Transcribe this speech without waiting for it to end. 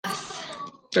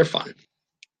They're fun.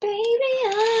 Baby,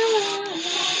 I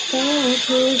wanna go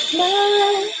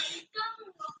Christmas.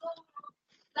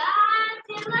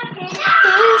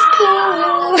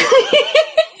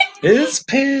 It's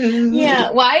poo.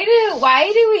 Yeah, why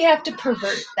do we have to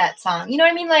pervert that song? You know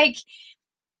what I mean? Like,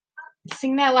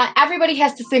 sing that line. Everybody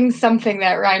has to sing something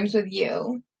that rhymes with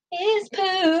you. It's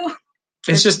poo.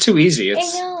 It's just too easy. I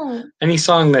It's know. any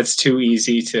song that's too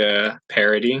easy to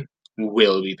parody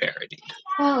will be parodied.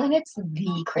 Well, and it's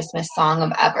the Christmas song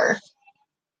of ever.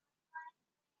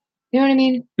 You know what I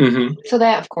mean? Mm-hmm. So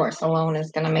that, of course, alone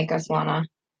is going to make us want to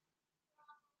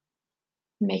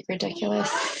make ridiculous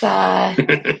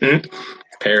Parodies.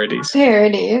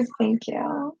 parodies. Thank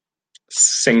you.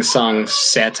 Sing-song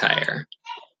satire.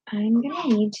 I'm going to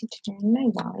need to turn my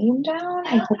volume down.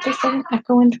 I hope this doesn't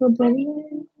echo into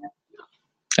oblivion.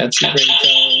 That's a great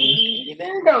tone.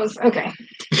 There it goes. Okay.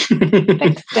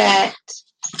 Fixed it.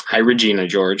 Hi, Regina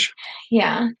George.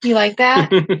 Yeah. You like that?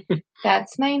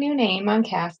 That's my new name on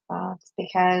CastBox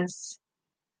because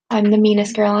I'm the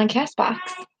meanest girl on CastBox.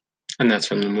 And that's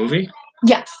from the movie?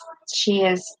 Yes. She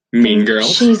is. Mean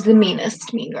Girls? She's the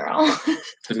meanest mean girl.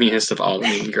 The meanest of all the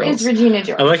mean girls. It's Regina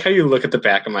George. I like how you look at the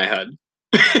back of my head.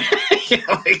 Yeah,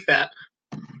 like that.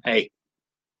 Hey.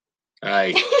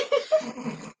 Hey.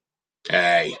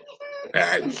 Hey.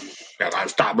 Hey.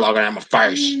 Stop looking at my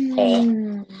face.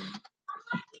 Oh.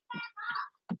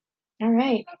 All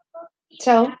right.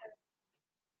 So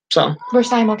we're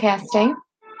simulcasting.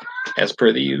 As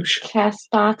per the usual.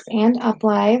 CastBox and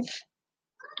UpLive.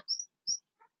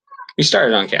 We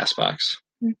started on CastBox.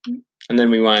 Mm-hmm. And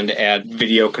then we wanted to add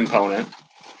video component.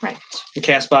 Right. The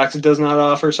CastBox does not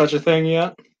offer such a thing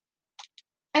yet.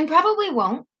 And probably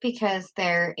won't because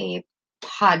they're a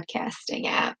podcasting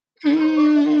app.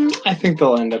 I think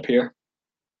they'll end up here.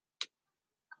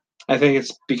 I think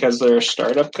it's because they're a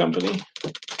startup company.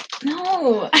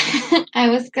 No. I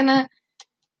was gonna...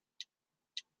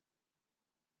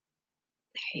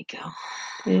 There you go.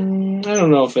 I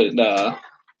don't know if it,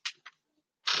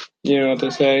 you know what they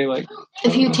say? Like,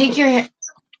 if you take your hat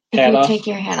off,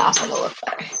 it'll look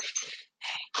better.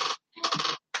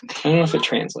 I don't know if it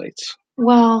translates.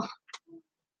 Well,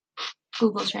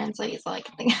 Google Translate is all I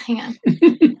can think. Hang on.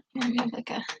 I have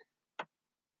like a...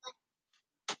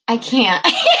 I can't.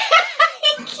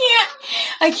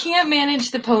 I can't manage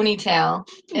the ponytail.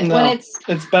 No, when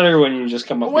it's better when you just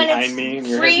come up behind me. When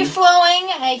it's free flowing,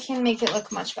 I can make it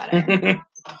look much better.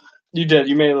 You did.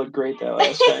 You made it look great that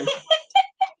last time.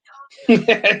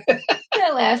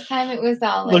 That last time it was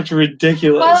all like, looked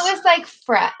ridiculous. Well, it was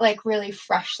like really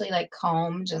freshly like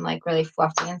combed and like really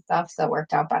fluffy and stuff, so it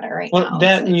worked out better now.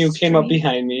 That and you came up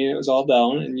behind me and it was all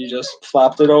down and you just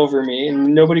flopped it over me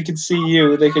and nobody could see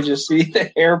you. They could just see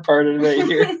the hair parted right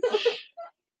here.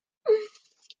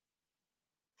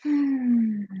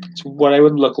 It's what I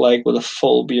would look like with a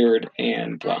full beard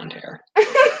and blonde hair.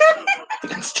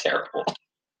 That's terrible.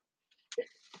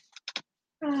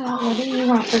 What do you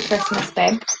want for Christmas,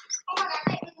 babe?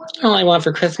 All I want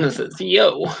for Christmas is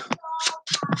yo.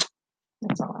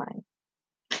 That's all right.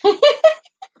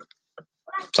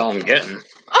 That's all I'm getting.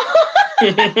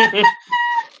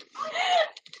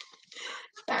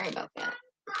 Sorry about that.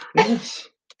 Yes.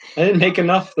 I didn't make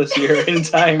enough this year in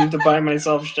time to buy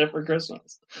myself shit for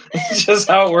Christmas. It's just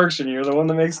how it works when you're the one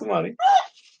that makes the money.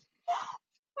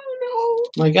 Oh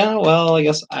no. Like, oh, well, I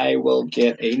guess I will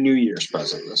get a New Year's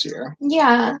present this year.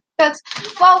 Yeah, we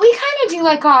kind of do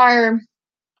like our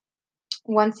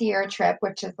once a year trip,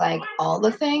 which is like all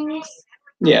the things.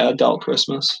 Yeah, adult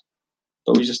Christmas.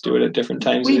 But we just do it at different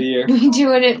times of the year. We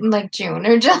do it in like June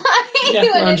or July.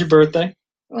 Yeah, around your birthday.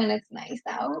 When it's nice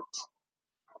out.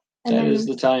 That is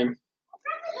the time.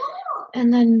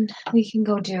 And then we can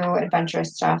go do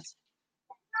adventurous stuff.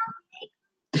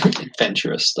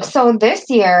 Adventurous stuff. So this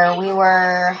year we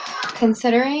were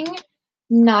considering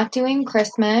not doing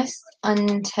Christmas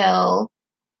until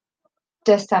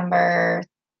December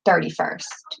 31st.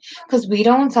 Because we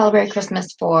don't celebrate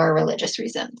Christmas for religious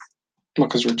reasons. Well,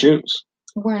 because we're Jews.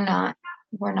 We're not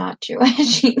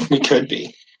Jewish either. We could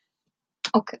be.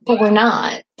 Okay, but we're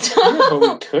not. Yeah, but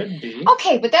we could be.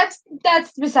 Okay, but that's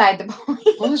beside the point.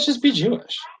 Well, let's just be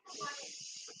Jewish.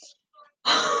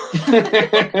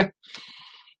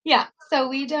 Yeah, so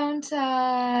we don't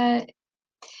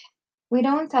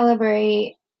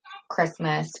celebrate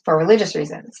Christmas for religious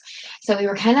reasons. So we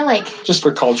were kind of like just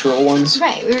for cultural ones.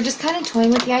 Right. We were just kind of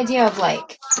toying with the idea of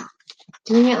like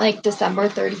doing it like December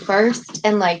 31st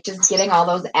and like just getting all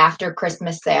those after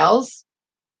Christmas sales.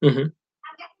 Mm-hmm.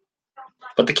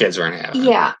 But the kids weren't having it.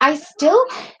 Yeah, I still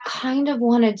kind of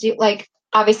want to do, like,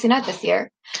 obviously not this year,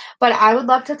 But I would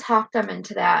love to talk them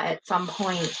into that at some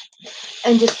point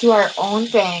and just do our own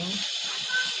thing.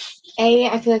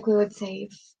 I feel like we would save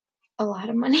a lot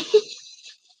of money.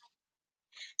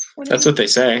 That's what they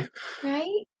say.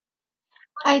 Right?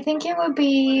 I think it would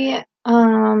be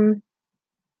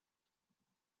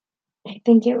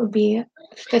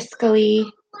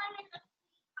fiscally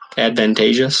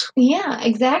advantageous. Yeah,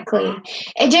 exactly.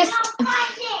 It just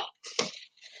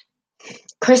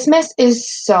Christmas is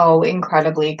so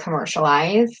incredibly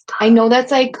commercialized. I know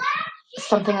that's like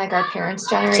something like our parents'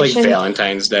 generation. It's like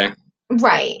Valentine's Day.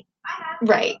 Right.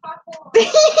 There's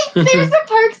a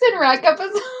Parks and Rec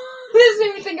episode. This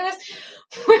made me think of this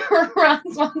where Ron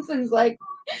Swanson's like,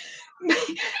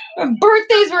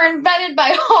 birthdays were invented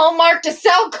by Hallmark to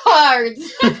sell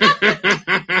cards.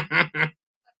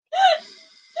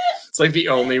 It's like the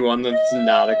only one that's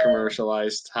not a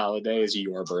commercialized holiday is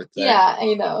your birthday. Yeah,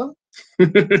 I know.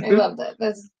 I love that.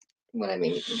 That's what I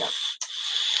made me think of.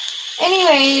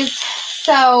 Anyways,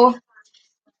 so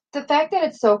the fact that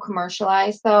it's so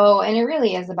commercialized, though, and it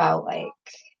really is about like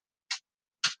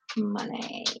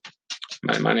money.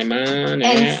 Money.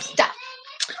 And stuff.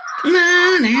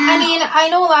 Money. I mean, I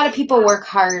know a lot of people work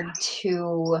hard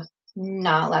to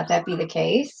not let that be the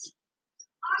case,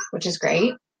 which is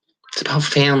great. It's about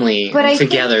family, But and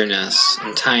togetherness,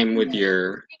 and time with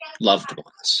your loved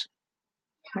ones.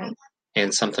 Right.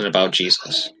 And something about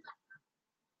Jesus.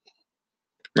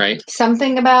 Right?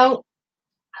 Something about...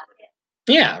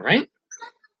 Yeah, right?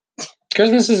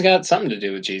 Christmas has got something to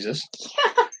do with Jesus.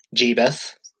 Yeah.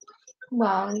 Jeebus.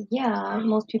 Well, yeah.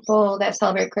 Most people that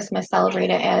celebrate Christmas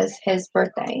celebrate it as his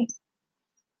birthday.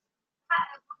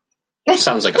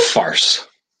 Sounds like a farce.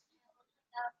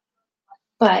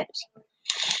 But...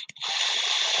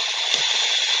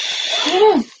 I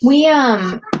don't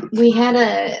know. We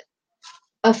had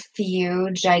a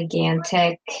few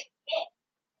gigantic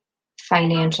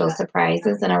financial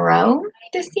surprises in a row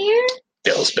this year.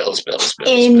 Bills.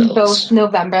 In both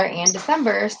November and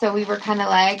December. So we were kind of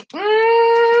like,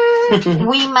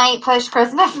 we might push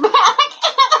Christmas back.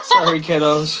 Sorry,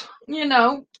 kiddos. You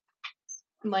know,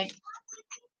 like,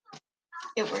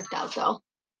 it worked out though.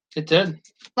 It did.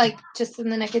 Like, just in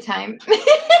the nick of time.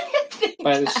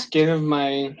 By the skin of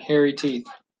my hairy teeth.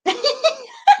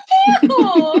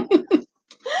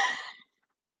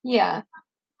 Yeah,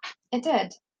 it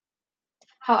did.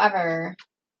 However,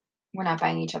 we're not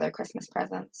buying each other Christmas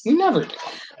presents. We never do.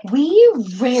 We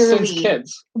rarely. Since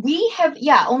kids. We have,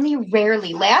 only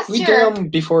rarely. Last year. We did them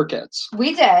before kids.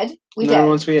 We did. Then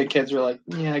once we had kids, we were like,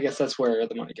 yeah, I guess that's where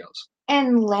the money goes.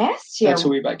 And last year. That's who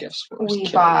we buy gifts for.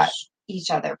 We bought each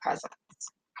other presents.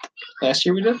 Last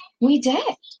year we did? We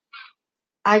did.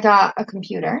 I got a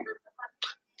computer.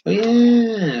 Oh,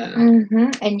 yeah.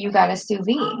 And you got a sous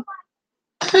vide.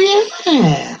 Oh,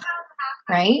 yeah.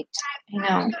 Right? I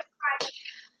know.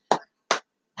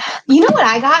 You know what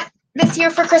I got this year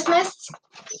for Christmas?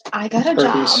 I got a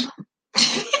job.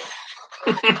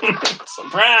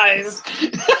 Surprise!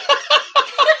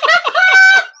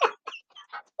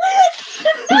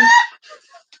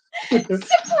 Surprise!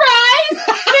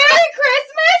 Merry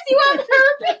Christmas! You on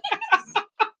purpose?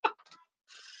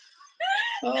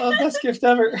 Oh, best gift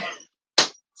ever.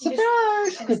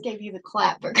 Surprise! I just gave you the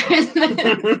clap for Christmas.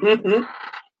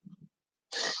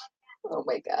 Oh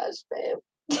my gosh,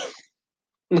 babe.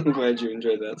 I'm glad you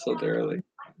enjoyed that so thoroughly.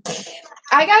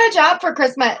 I got a job for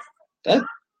Christmas.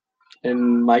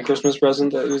 And my Christmas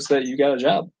present was that you got a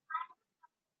job.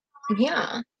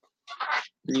 Yeah.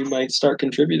 You might start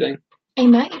contributing. I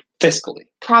might. Fiscally.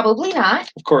 Probably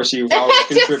not. Of course, you've always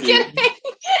contributed.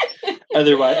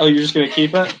 Otherwise, you're just going to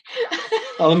keep it?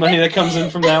 All the money that comes in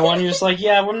from that one, you're just like,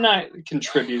 yeah, I'm not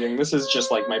contributing. This is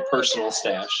just like my personal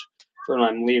stash for when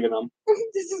I'm leaving them.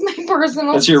 This is my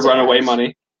personal That's your stash. runaway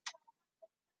money.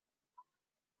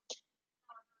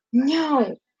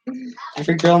 No.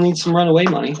 Every girl needs some runaway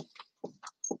money.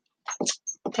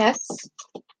 That's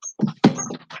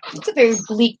a very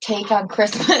bleak take on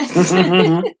Christmas.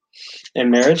 And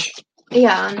marriage?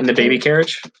 Yeah. And the baby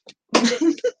carriage?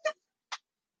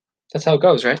 That's how it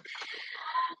goes, right?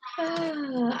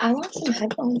 I want some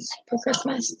headphones for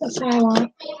Christmas. That's what I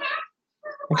want.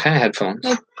 What kind of headphones?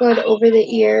 Like good over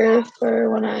the ear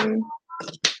for when I'm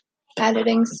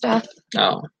editing stuff.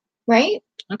 Oh. Right?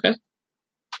 Okay.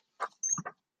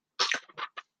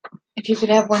 If you could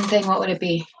have one thing, what would it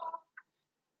be?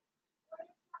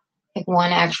 Like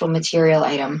one actual material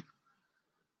item.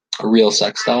 A real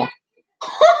sex doll.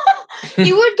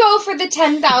 You would go for the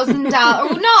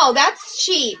 $10,000. No, that's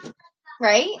cheap.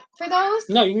 Right? For those?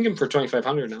 No, you can get them for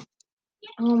 $2,500 now.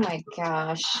 Oh my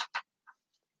gosh.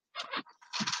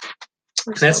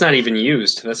 That's not even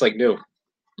used. That's like new.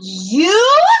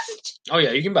 Used? Oh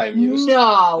yeah, you can buy them used.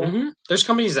 No. Mm-hmm. There's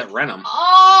companies that rent them.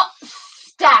 Oh,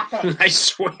 stop it. I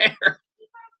swear.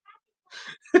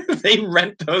 They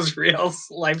rent those real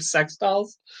life sex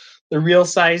dolls. The real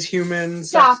size human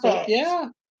Stop sex dolls. it. Yeah.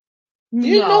 You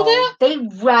didn't know that? They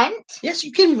rent? Yes,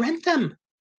 you can rent them.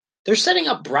 They're setting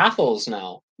up brothels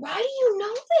now. Why do you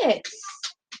know this?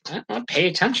 I don't know, pay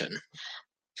attention.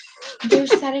 They're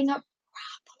setting up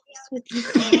brothels with these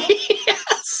girls?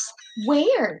 Yes.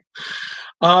 Where?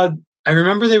 I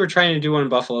remember they were trying to do one in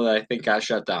Buffalo that I think got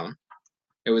shut down.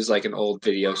 It was like an old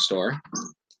video store.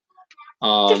 They're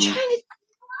trying to...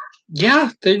 Yeah,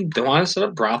 they want to set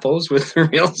up brothels with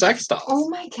real sex dolls. Oh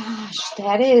my gosh,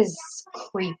 that is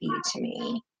creepy to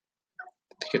me.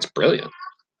 I think it's brilliant.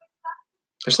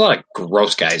 There's a lot of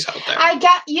gross guys out there.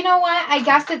 You know what? I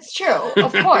guess it's true.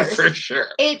 Of course. For sure.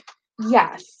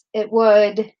 Yes, it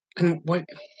would. And what?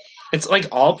 It's like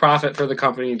all profit for the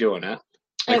company doing it.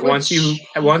 Like once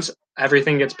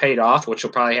everything gets paid off, which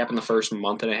will probably happen the first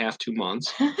month and a half, 2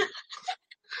 months.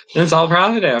 Then it's all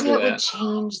profit after that. It would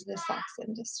change the sex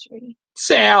industry.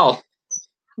 Sal.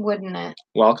 Wouldn't it?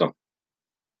 Welcome.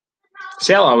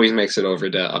 Sal always makes it over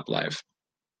to Up Live.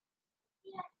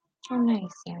 Oh,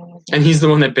 nice. Yeah, and he's the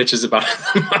one that bitches about it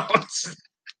the most.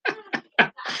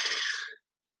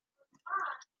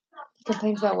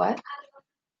 Complains about what?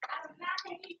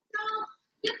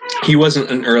 He wasn't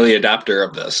an early adopter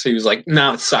of this. He was like,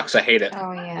 no, it sucks. I hate it.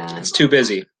 Oh, yeah. It's too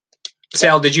busy.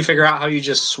 Sal, did you figure out how you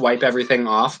just swipe everything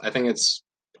off? I think it's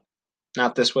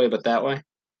not this way, but that way.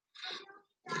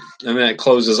 And then it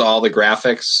closes all the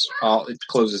graphics. It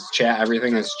closes chat,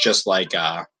 everything. It's just like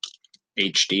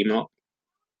HD mode.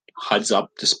 HUD's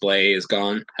up display is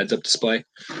gone. Heads up display.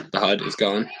 The HUD is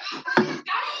gone.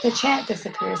 The chat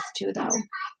disappears too, though.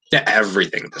 Yeah,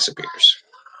 everything disappears.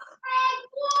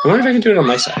 I wonder if I can do it on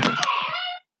my side.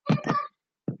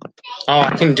 Oh,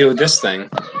 I can do this thing.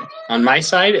 On my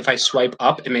side, if I swipe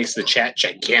up, it makes the chat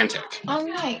gigantic. Oh,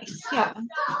 nice. Yeah.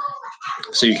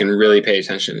 So you can really pay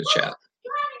attention to chat.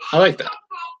 I like that.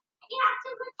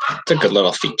 It's a good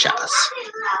little feature.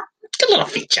 Good little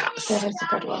feature. That is a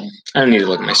good one. I don't need to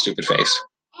look at my stupid face.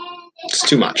 It's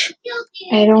too much.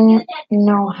 I don't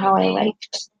know how I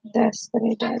liked this, but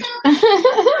I did.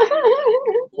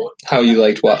 How you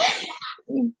liked what?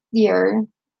 Your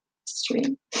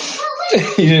stream.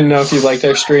 You didn't know if you liked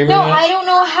our stream or No, not? I don't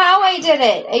know how I did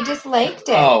it. I just liked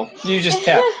it. Oh, you just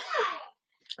tap.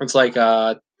 It's like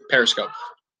Periscope.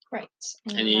 Right.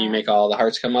 And you make all the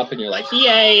hearts come up and you're like,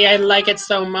 yay, I like it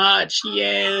so much.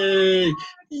 Yay.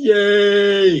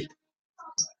 Yay.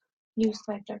 You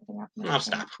swiped everything up. Oh,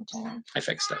 stop. I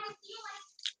fixed it.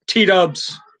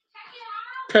 T-dubs.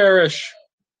 Parish.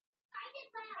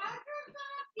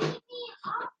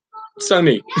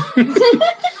 Sunny.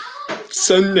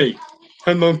 Sunny.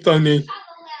 Hello, Sunny.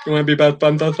 You want to be best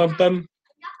friends or something?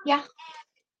 Yeah.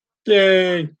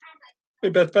 Yay. Be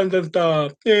best friends and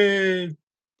stuff. Yay.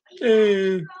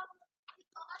 Yay.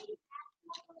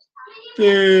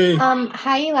 Yay.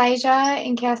 Hi, Elijah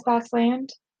in Castbox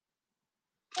Land.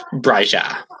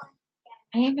 Bryja.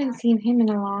 I haven't seen him in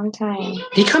a long time.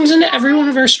 He comes into every one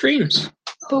of our streams.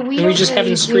 But we just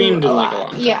haven't streamed in like a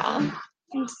long time. Yeah,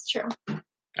 it's true.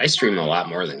 I stream a lot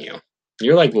more than you.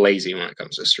 You're like lazy when it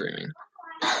comes to streaming.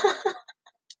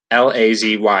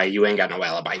 Lazy. You ain't got no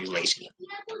alibi. You lazy.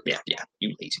 Yeah,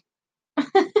 you lazy.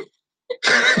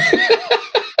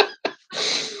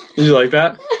 Did you like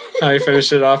that? How I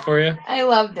finished it off for you? I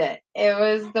loved it. It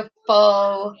was the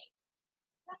full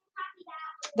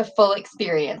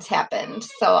experience happened,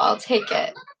 so I'll take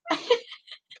it.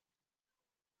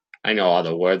 I know all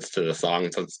the words to the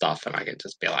songs and stuff, and I can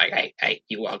just be like, hey,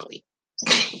 you ugly.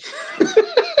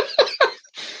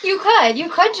 You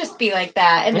could just be like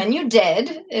that, and then you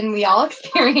did, and we all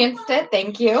experienced it.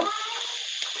 Thank you.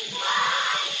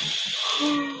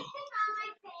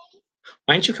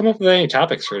 Why didn't you come up with any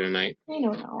topics for tonight? I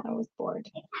don't know. I was bored.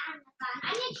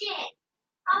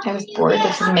 This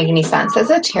doesn't make any sense.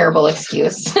 That's a terrible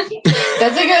excuse.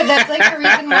 That's like the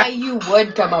reason why you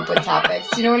would come up with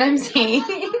topics. You know what I'm saying?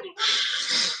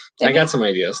 I got some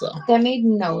ideas though. That made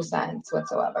no sense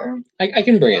whatsoever. I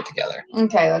can bring it together.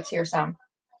 Okay, let's hear some.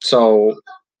 So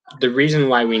the reason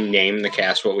why we named the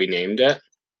cast what we named it,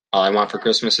 All I Want for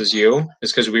Christmas Is You,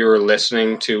 is because we were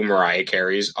listening to Mariah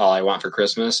Carey's All I Want for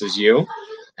Christmas Is You.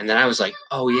 And then I was like,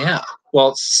 oh yeah.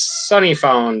 Well, Sunny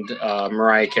found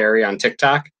Mariah Carey on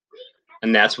TikTok.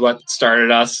 And that's what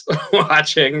started us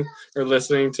watching or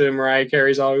listening to Mariah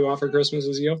Carey's All We Want for Christmas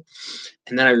Is You.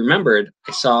 And then I remembered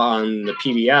I saw on the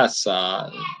PBS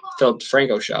Philip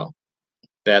DeFranco show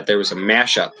that there was a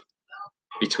mashup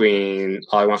between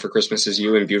All I Want for Christmas Is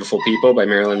You and Beautiful People by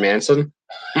Marilyn Manson.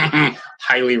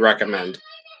 Highly recommend.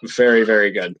 Very,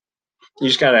 very good. You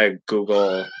just gotta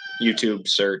Google, YouTube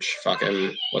search,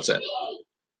 fucking, what's it?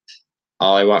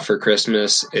 All I Want for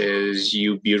Christmas Is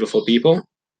You, Beautiful People.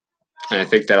 And I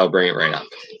think that'll bring it right up.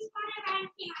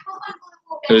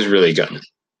 It was really good.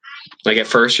 Like, at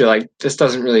first, you're like, this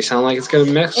doesn't really sound like it's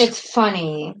gonna mix. It's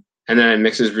funny. And then it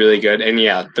mixes really good. And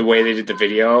yeah, the way they did the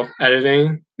video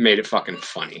editing made it fucking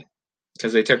funny.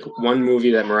 Because they took one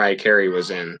movie that Mariah Carey was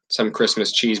in, some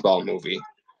Christmas cheeseball movie.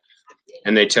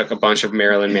 And they took a bunch of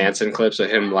Marilyn Manson clips of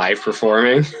him live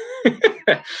performing.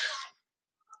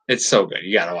 It's so good.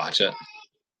 You gotta watch it.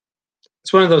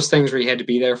 It's one of those things where you had to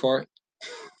be there for it.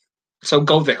 So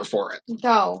go there for it.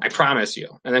 Go. I promise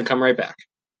you. And then come right back.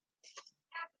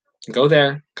 Go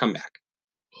there, come back.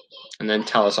 And then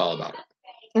tell us all about it.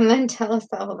 And then tell us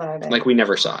all about it. Like we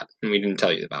never saw it, and we didn't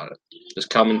tell you about it.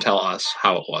 Just come and tell us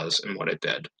how it was and what it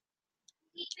did.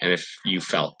 And if you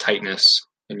felt tightness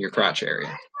in your crotch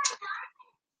area.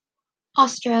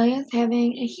 Australia's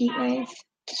having a heat wave.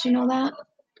 Did you know that?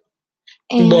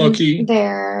 And Lucky.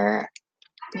 They're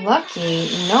lucky.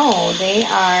 No, they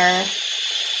are.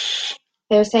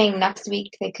 They're saying next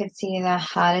week they could see the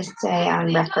hottest day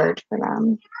on record for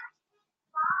them.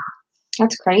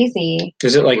 That's crazy.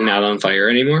 Is it like not on fire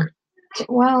anymore?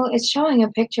 Well, it's showing a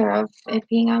picture of it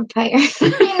being on fire.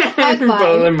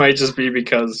 Well, it might just be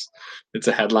because it's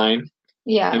a headline.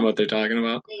 Yeah. And what they're talking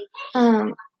about.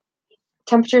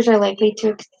 Temperatures are likely to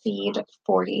exceed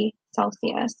 40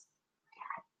 Celsius.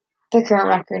 The current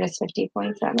record is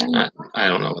 50.7. I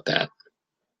don't know what that.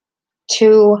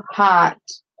 Too hot.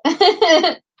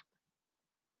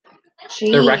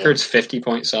 The record's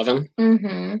 50.7.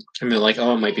 Mm-hmm. And they're like,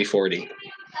 oh, it might be 40.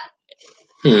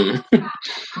 You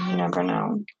never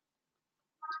know.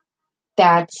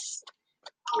 That's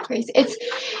crazy.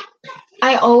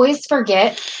 I always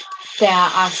forget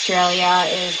that Australia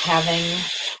is having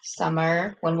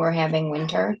summer when we're having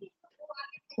winter.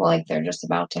 Well, like they're just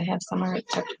about to have summer.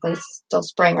 It's technically still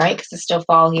spring, right? Because it's still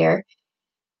fall here.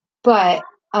 But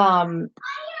can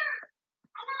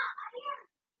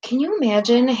you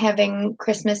imagine having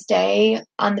Christmas Day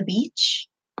on the beach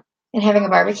and having a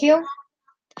barbecue?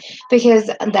 Because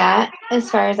that, as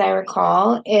far as I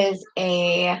recall, is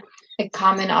a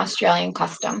common Australian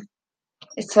custom.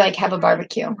 Is to like have a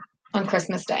barbecue on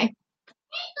Christmas Day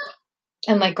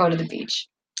and like go to the beach.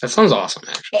 That sounds awesome,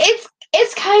 actually.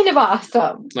 It's kind of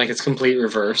awesome. Like it's complete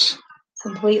reverse.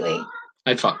 Completely.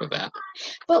 I'd fuck with that.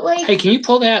 But like, hey, can you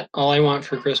pull that "All I Want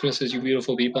for Christmas Is You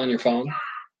Beautiful People" on your phone?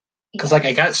 Because like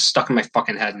I got it stuck in my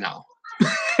fucking head now.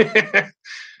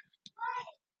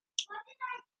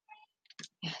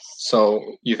 Yes.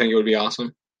 So you think it would be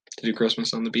awesome to do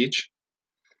Christmas on the beach?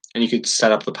 And you could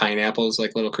set up the pineapples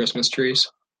like little Christmas trees.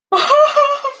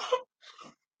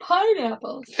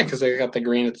 Pineapples. Yeah, because they got the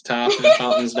green at the top and the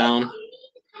fountains down.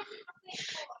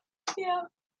 Yeah.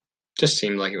 Just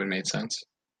seemed like it would make sense.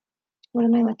 What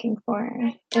am I looking for?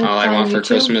 All I Want for YouTube?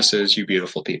 Christmas Is You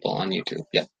Beautiful People on YouTube.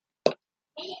 Yep.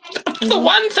 The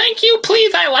one, thank you,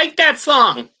 please. I like that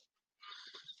song.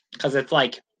 Because it's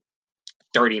like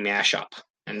dirty mashup.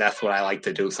 And that's what I like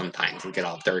to do sometimes. We get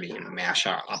all dirty and mash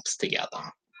our ups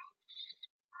together.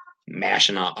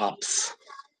 Mashing our ups.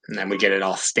 And then we get it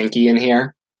all stinky in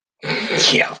here.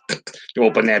 Yeah. You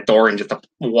open that door and just a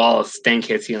wall of stink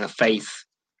hits you in the face.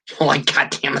 Like,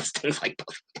 goddamn, it stinks like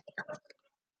pussy.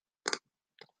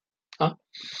 Huh?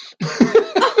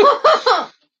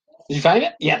 Did you find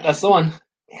it? Yeah, that's the one.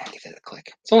 Yeah, give it a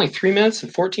click. It's only 3 minutes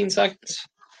and 14 seconds.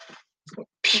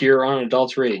 Pure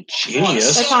unadulterated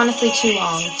genius. That's honestly too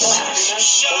long for that.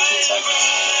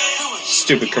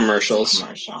 Stupid commercials.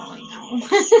 Commercial, I know.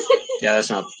 Yeah, that's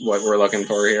not what we're looking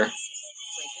for here.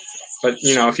 But,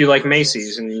 you know, if you like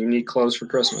Macy's and you need clothes for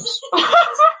Christmas.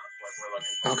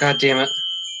 Oh, god damn it.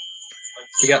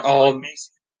 You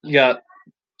got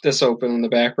this open in the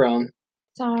background.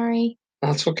 Sorry.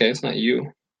 That's okay, it's not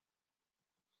you.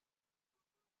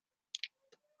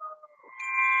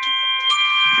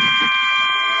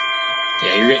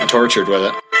 Yeah, you're getting tortured with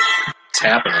it. It's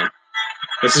happening.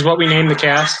 This is what we named the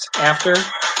cast after.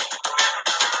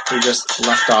 We just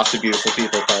left off the beautiful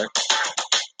people part.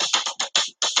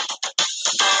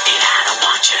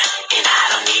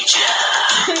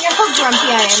 You know how grumpy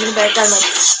I am in the background, like,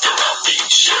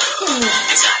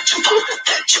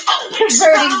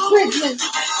 perverting Christmas.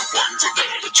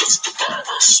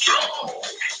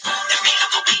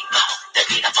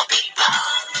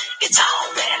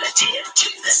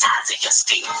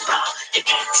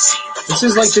 This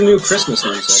is like the new Christmas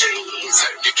music.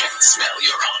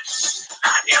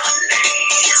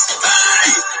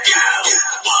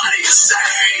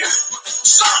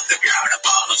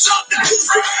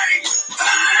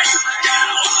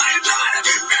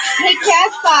 Hey,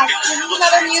 Castbox, this is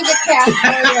another music cast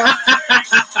for you.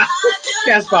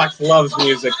 Castbox loves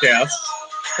music casts.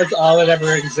 That's all that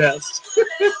ever exists.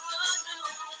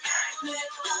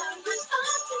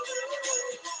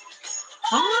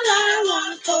 All I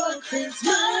want for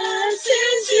Christmas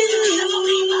is you.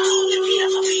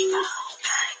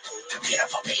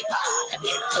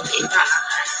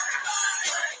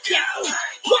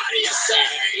 What do you say?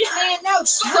 Man, no,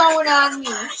 it's going on me.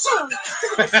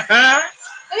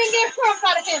 I didn't get crap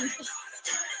out of him.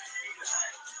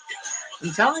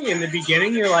 I'm telling you, in the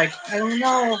beginning, you're like, I don't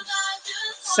know.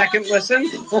 Second listen,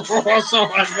 so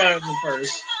much better than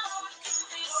first.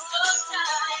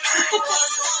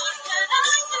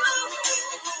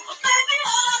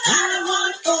 I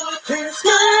want for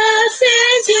Christmas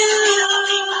is you.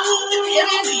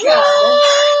 It is good.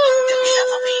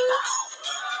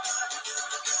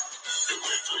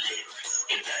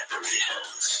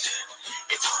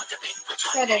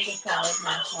 That is a solid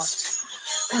mashup.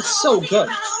 That's so good.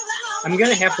 I'm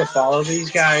going to have to follow these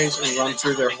guys and run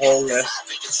through their whole list,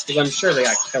 because I'm sure they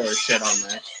got killer shit on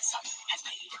that.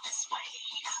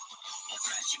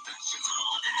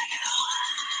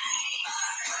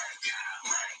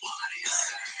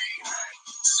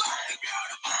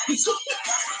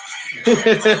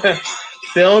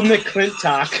 Bill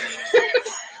McClintock.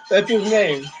 That's his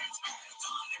name.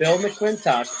 Bill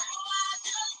McClintock.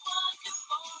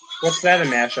 What's that a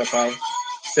mashup of?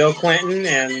 Bill Clinton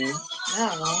and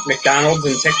No. McDonald's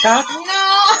and TikTok? No,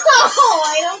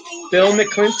 I don't think Bill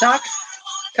McClintock?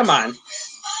 Come on.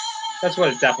 That's what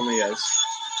it definitely is.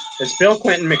 It's Bill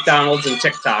Clinton, McDonald's, and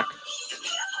TikTok.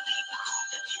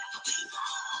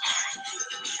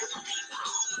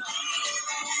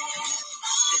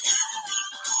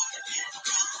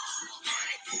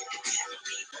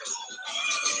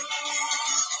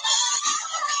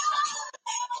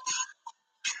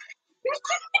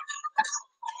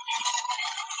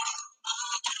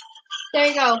 There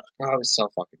you go. Oh, it was so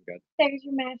fucking good. There's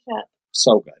your mashup.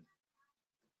 So good.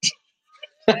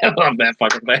 I love that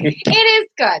fucking thing. It is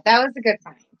good. That was a good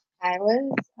find. I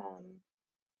was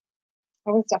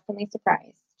definitely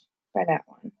surprised by that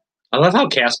one. I love how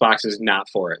Castbox is not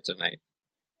for it tonight.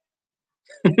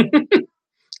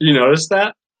 You notice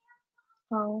that?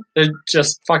 Oh. They're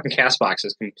just fucking Castbox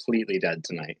is completely dead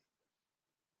tonight.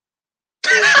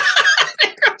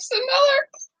 There's another.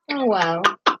 Oh wow.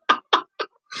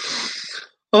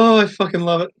 Oh, I fucking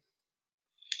love it.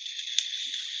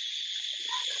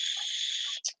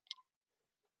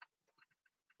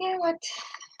 Yeah, what?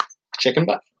 Chicken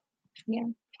butt. Yeah,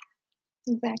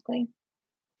 exactly.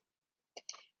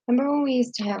 Remember when we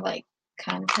used to have like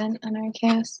content on our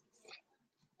cast?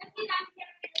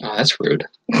 Oh, that's rude.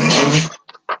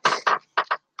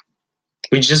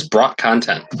 We just brought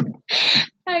content.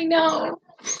 I know.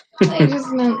 I just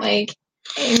meant like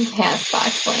in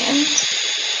Castbox land.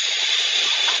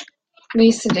 We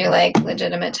used to do like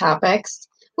legitimate topics.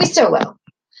 We still will,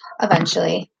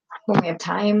 eventually, when we have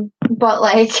time. But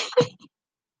like,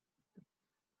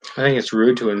 I think it's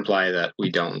rude to imply that we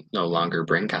don't no longer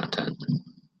bring content.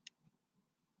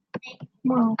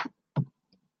 well,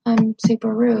 I'm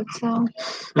super rude, so.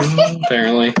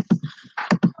 Apparently.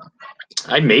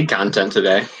 I made content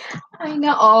today. I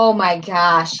know. Oh my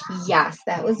gosh. Yes,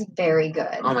 that was very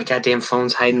good. Oh, my goddamn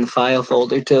phone's hiding the file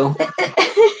folder, too.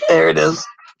 There it is.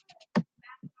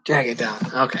 Drag it down.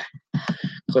 Okay.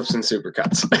 Clips and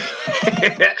supercuts.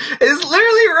 It's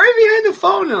literally right behind the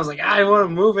phone. And I was like, I don't want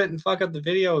to move it and fuck up the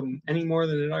video any more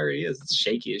than it already is. It's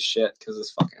shaky as shit because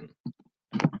it's fucking.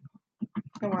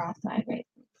 And we're all sideways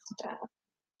and stuff.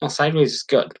 Well, sideways is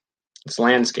good. It's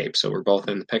landscape, so we're both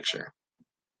in the picture.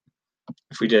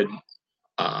 If we did,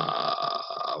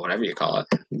 whatever you call it,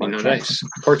 nice.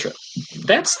 Portrait.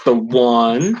 That's the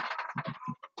one.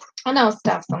 I know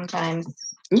stuff sometimes.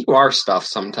 You are stuff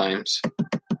sometimes.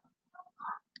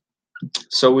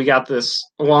 So we got this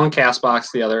along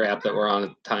Castbox, the other app that we're on at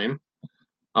the time.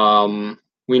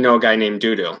 We know a guy named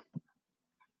Doodoo.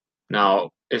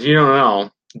 Now, if you don't know,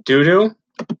 Doodoo,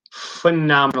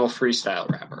 phenomenal freestyle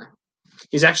rapper.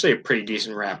 He's actually a pretty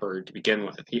decent rapper to begin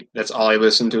with. That's all I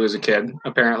listened to as a kid,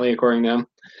 apparently, according to him.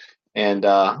 And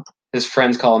his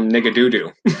friends call him Nigga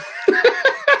Doodoo.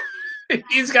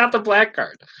 He's got the black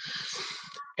card.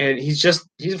 And he's a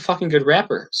fucking good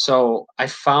rapper. So I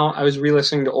was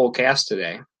re-listening to Old Cast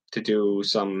today to do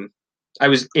I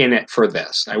was in it for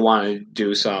this. I wanted to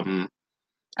do some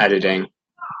editing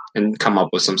and come up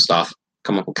with some stuff,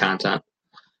 come up with content.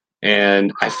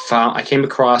 And I came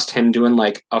across him doing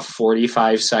like a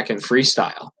 45-second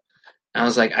freestyle. I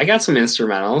was like, I got some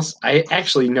instrumentals. I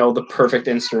actually know the perfect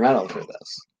instrumental for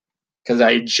this because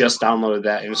I just downloaded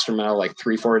that instrumental like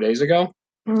 3-4 days ago.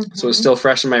 Mm-hmm. So it's still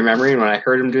fresh in my memory. And when I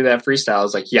heard him do that freestyle, I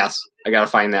was like, yes, I got to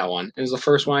find that one. It was the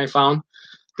first one I found.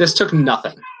 This took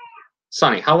nothing.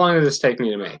 Sonny, how long did this take me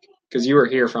to make? Because you were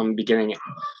here from beginning,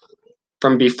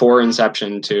 from before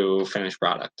inception to finished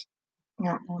product. I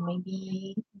don't know,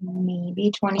 maybe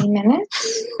 20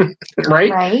 minutes.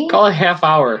 Right? Call it half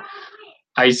hour.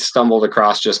 I stumbled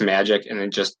across just magic, and I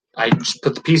just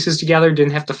put the pieces together,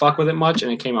 didn't have to fuck with it much,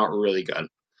 and it came out really good.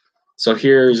 So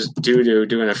here's Doodoo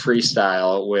doing a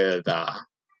freestyle with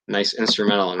nice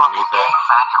instrumental underneath it.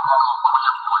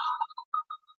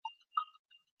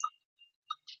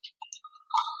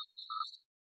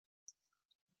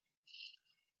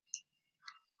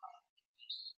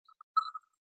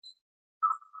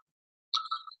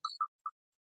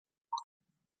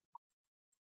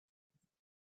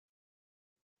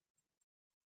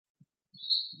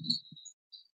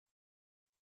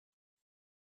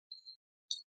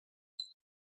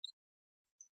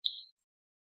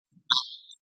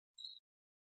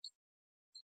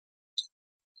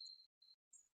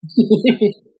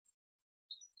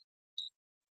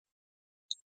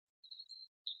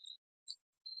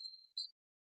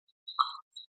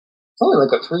 Only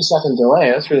like a 3-second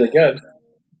delay. That's really good.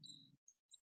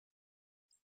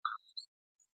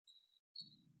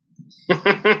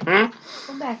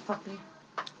 Go back, puppy.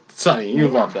 Sonny, you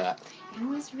love that. It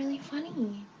was really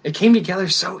funny. It came together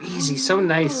so easy, so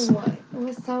nice. It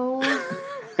was so...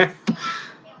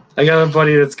 I got a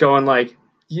buddy that's going like,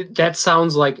 that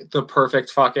sounds like the perfect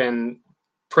fucking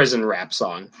prison rap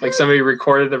song. Like somebody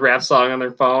recorded the rap song on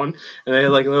their phone, and they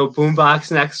had like a little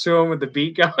boombox next to them with the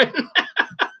beat going.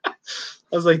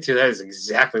 I was like, dude, that is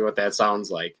exactly what that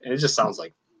sounds like. And it just sounds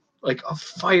like a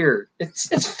fire.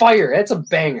 It's fire. It's a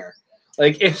banger.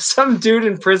 Like if some dude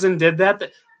in prison did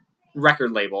that,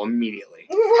 record label immediately.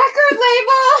 Record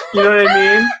label. You know what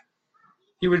I mean?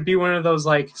 He would be one of those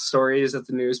like stories that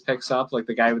the news picks up, like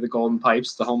the guy with the golden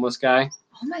pipes, the homeless guy.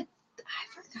 Oh my! I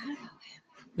forgot about him.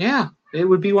 Yeah, it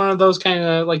would be one of those kind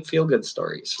of like feel good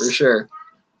stories for sure.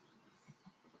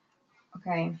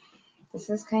 Okay,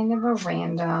 this is kind of a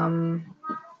random.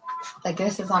 Like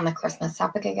this is on the Christmas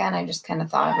topic again. I just kind of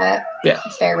thought of it. Yeah,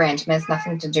 it's very random. It has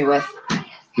nothing to do with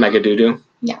Mega Doodoo.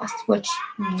 Yes, which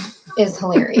is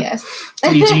hilarious.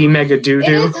 PG Mega Doodoo.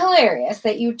 It is hilarious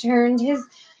that you turned his,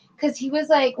 because he was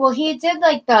like, well, he did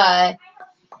like the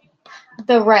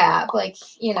rap, like,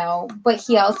 you know, but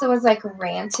he also was like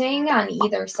ranting on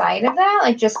either side of that,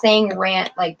 like just saying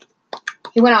rant, like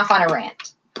he went off on a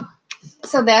rant.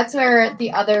 So that's where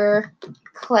the other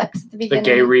clips at the beginning. The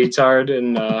gay retard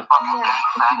and yeah,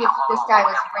 this guy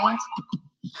was ranting.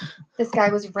 This guy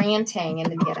was ranting in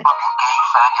the beginning.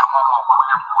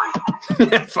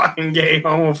 Fucking gay,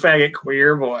 homo, faggot,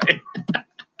 queer boy.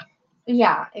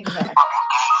 Yeah, exactly.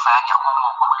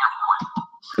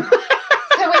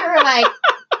 So we were like,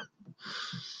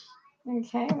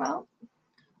 okay, well.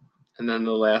 And then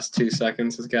the last 2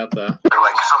 seconds has got the. They're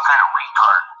like some kind of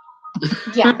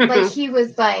retard. Yeah, but he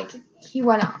was like, he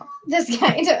went off. This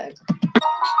guy did.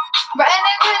 But and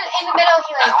then in the middle,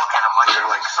 he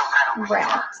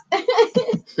rapped.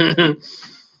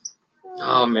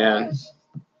 Oh man.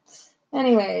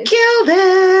 Anyways. Killed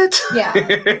it! Yeah.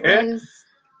 It was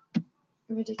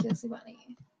ridiculously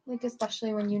funny. Like,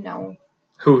 especially when you know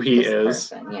who he is.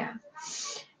 Person. Yeah.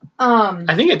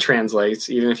 I think it translates,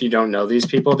 even if you don't know these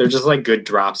people. They're just like good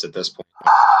drops at this point.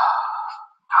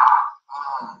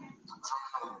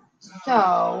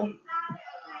 So.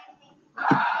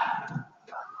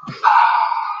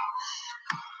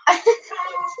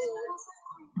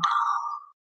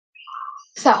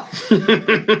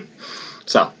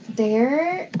 So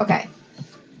okay.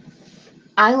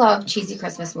 I love cheesy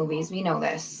Christmas movies. We know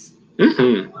this.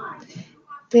 Mm-hmm.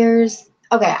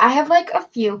 I have like a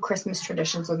few Christmas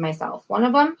traditions with myself. One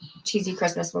of them, cheesy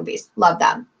Christmas movies. Love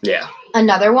them. Yeah.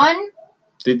 Another one.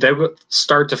 They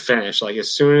start to finish. Like as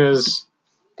soon as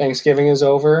Thanksgiving is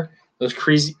over, those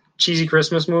cheesy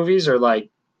Christmas movies are like,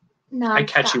 I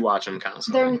catch you watch them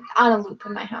constantly. They're on a loop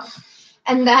in my house.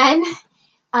 And then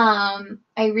I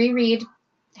reread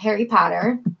Harry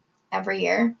Potter every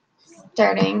year,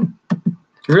 starting.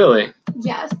 Really?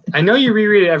 Yes. I know you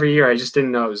reread it every year. I just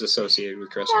didn't know it was associated with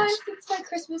Christmas. Yes, it's my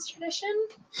Christmas tradition.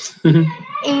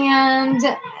 And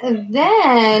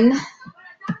then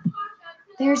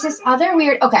there's this other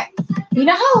weird. Okay, you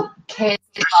know how kids.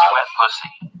 Juicy wet pussy.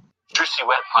 Juicy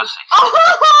wet pussy.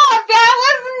 Oh, that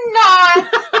was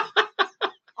not.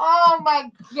 Oh Oh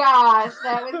my gosh,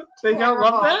 that was They don't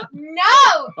love that?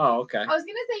 No! Oh, okay. I was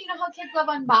gonna say, you know how kids love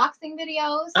unboxing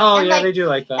videos? Oh, and yeah, like, they do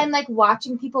like that. And like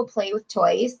watching people play with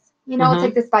toys. You know, it's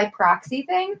like this by proxy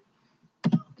thing.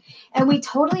 And we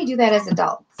totally do that as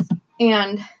adults.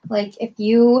 And like if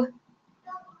you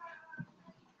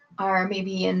are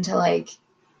maybe into like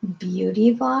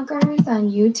beauty vloggers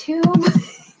on YouTube,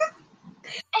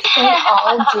 they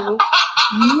all do.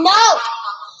 No!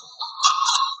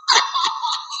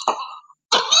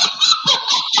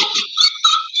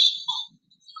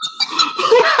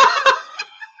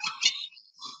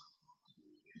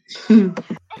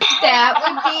 That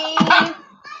would be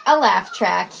a laugh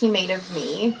track he made of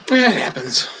me. It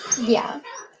happens. Yeah.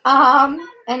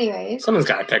 Anyways. Someone's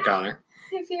got to pick on her.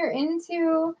 If you're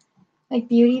into like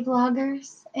beauty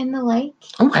vloggers and the like.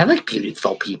 Oh, I like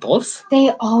beautiful peoples. They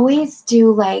always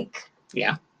do like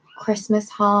yeah, Christmas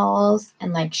hauls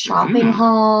and like shopping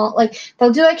haul. Like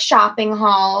they'll do like shopping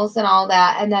hauls and all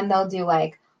that, and then they'll do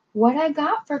like what I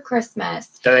got for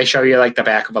Christmas. Do they show you like the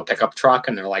back of a pickup truck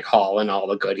and they're like hauling all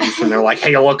the goodies and they're like,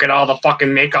 hey, look at all the fucking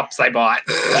makeups I bought.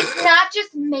 It's not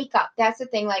just makeup. That's the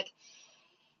thing. Like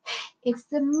it's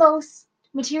the most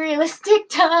materialistic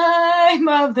time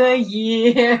of the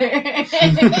year on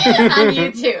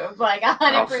YouTube. Like 100%.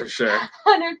 Oh, for sure.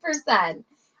 100%.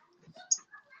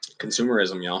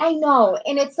 Consumerism, y'all. I know.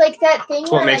 And it's like that thing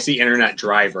That's what where makes like, the internet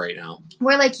drive right now.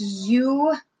 where like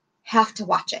you have to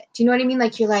watch it. Do you know what I mean?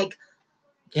 Like you're like,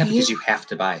 yeah, because you have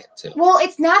to buy it too. Well,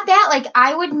 it's not that. Like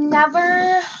I would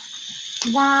never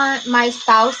want my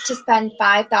spouse to spend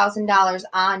 $5,000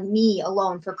 on me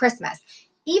alone for Christmas.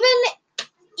 Even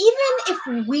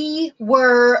if we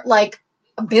were like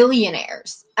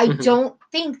billionaires, I don't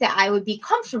think that I would be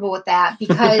comfortable with that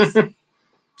because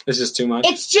it's just too much.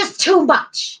 It's just too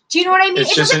much. Do you know what I mean?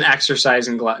 It's just an exercise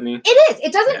in gluttony. It is.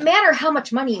 It doesn't matter how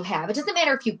much money you have. It doesn't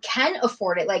matter if you can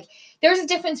afford it. Like there's a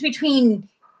difference between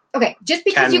just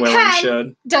because you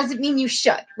can doesn't mean you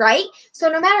should, right? So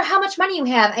no matter how much money you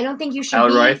have, I don't think you should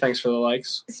Elroy, thanks for the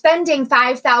likes. Spending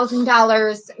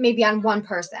 $5,000 maybe on one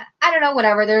person. I don't know,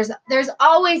 whatever. There's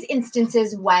always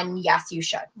instances when yes, you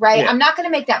should, right? Yeah. I'm not going to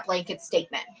make that blanket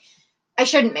statement. I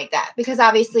shouldn't make that because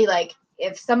obviously, like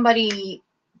if somebody,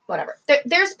 whatever,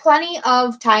 there's plenty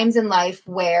of times in life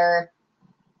where,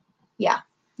 yeah,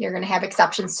 you're going to have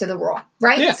exceptions to the rule,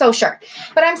 right? Yeah. So sure,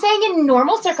 but I'm saying in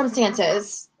normal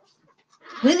circumstances.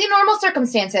 Completely normal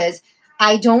circumstances,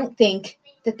 I don't think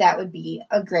that would be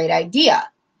a great idea.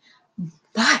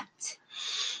 But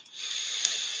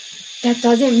that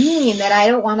doesn't mean that I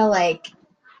don't want to, like,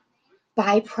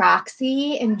 by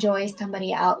proxy, enjoy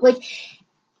somebody else.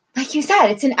 Like you said,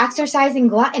 it's an exercise in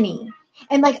gluttony.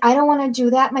 And, like, I don't want to do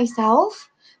that myself.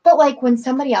 But, like, when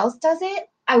somebody else does it,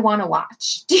 I want to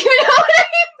watch. Do you know what I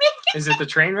mean? Is it the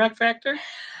train wreck factor?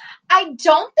 I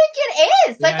don't think it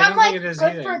is. Like, yeah, I'm like, good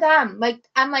either. For them. Like,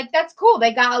 I'm like, that's cool.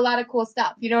 They got a lot of cool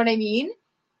stuff. You know what I mean?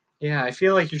 Yeah, I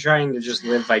feel like you're trying to just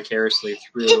live vicariously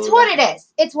through. It's what it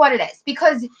is. It's what it is.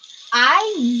 Because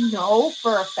I know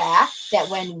for a fact that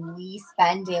when we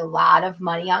spend a lot of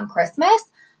money on Christmas,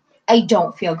 I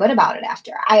don't feel good about it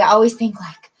after. I always think,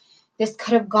 like, this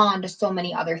could have gone to so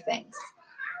many other things.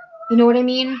 You know what I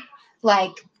mean?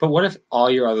 Like. But what if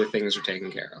all your other things are taken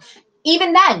care of?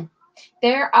 Even then.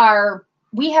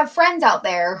 We have friends out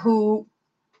there who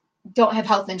don't have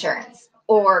health insurance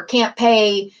or can't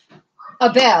pay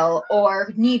a bill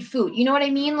or need food. You know what I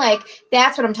mean? Like,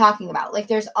 that's what I'm talking about. Like,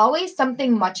 there's always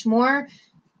something much more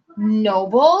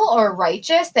noble or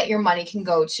righteous that your money can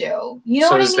go to. You know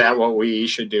what I mean? So is that what we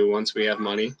should do once we have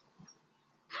money?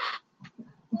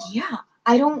 Yeah.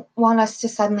 I don't want us to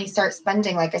suddenly start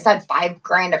spending, like I said,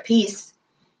 $5,000 a piece.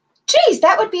 Geez,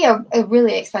 that would be a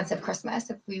really expensive Christmas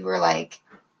if we were like,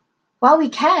 well, we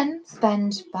can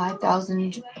spend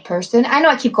 $5,000 a person. I know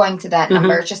I keep going to that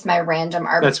number. It's just my random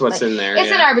arbitrary. That's what's in there.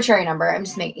 It's an arbitrary number. I'm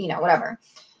just making, whatever.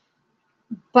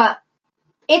 But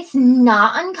it's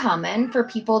not uncommon for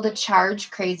people to charge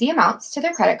crazy amounts to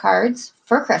their credit cards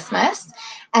for Christmas.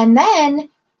 And then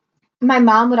my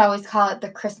mom would always call it the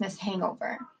Christmas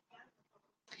hangover.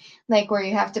 Like where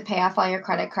you have to pay off all your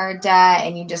credit card debt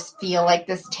and you just feel like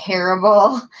this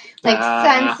terrible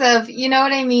sense of, you know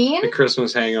what I mean? The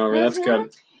Christmas hangover. That's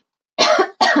good.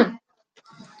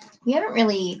 We haven't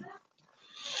really,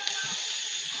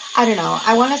 I don't know.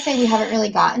 I want to say we haven't really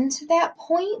gotten to that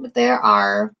point, but there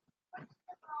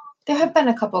have been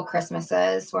a couple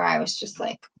Christmases where I was just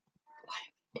like,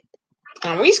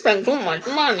 we spent too much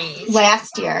money.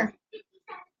 Last year,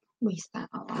 we spent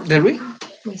a lot. Did we?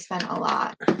 We spent a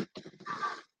lot.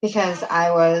 Because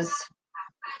I was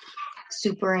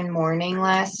super in mourning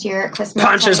last year at Christmas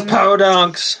Punches time.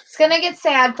 podunks. It's going to get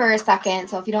sad for a second.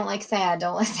 So if you don't like sad,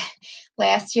 don't listen.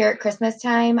 Last year at Christmas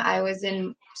time, I was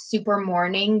in super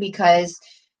mourning because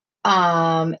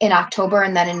in October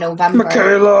and then in November,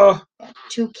 Michaela.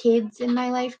 2 kids in my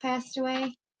life passed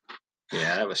away.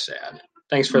 Yeah, that was sad.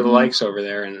 Thanks for the likes over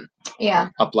there in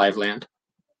Up Live Land.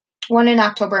 1 in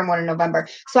October and 1 in November.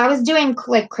 So I was doing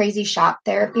like crazy shop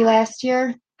therapy last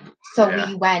year. So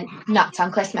we went nuts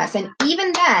on Christmas. And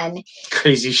even then...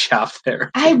 Crazy shop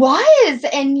therapy. I was.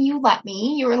 And you let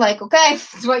me. You were like, okay,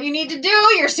 this is what you need to do.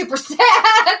 You're super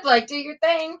sad. Like, do your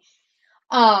thing.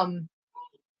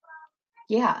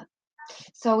 Yeah.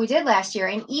 So we did last year.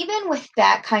 And even with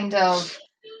that kind of...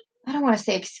 I don't want to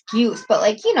say excuse, but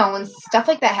like, you know, when stuff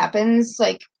like that happens,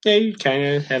 like... Yeah, you kind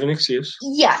of have an excuse.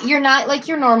 Yeah, you're not like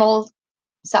your normal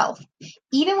self.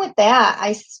 Even with that,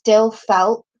 I still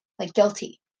felt like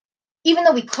guilty. Even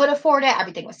though we could afford it,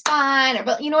 everything was fine,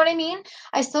 but you know what I mean?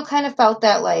 I still kind of felt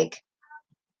that, like,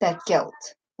 that guilt.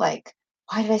 Like,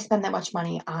 why did I spend that much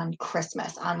money on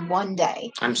Christmas, on one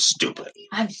day? I'm stupid.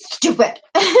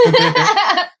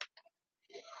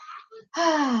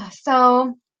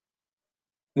 So...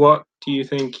 What do you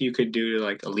think you could do to,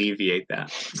 like, alleviate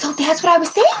that? So that's what I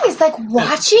was saying, is, like,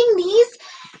 watching these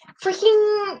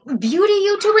freaking beauty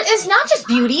YouTubers. It's not just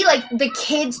beauty, like, the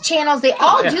kids' channels, they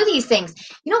all do these things.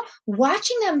 You know,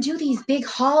 watching them do these big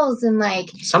hauls and, like...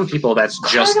 Some people, that's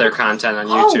just their content on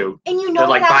YouTube. And you know, they're,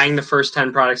 like, buying the first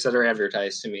 10 products that are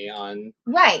advertised to me on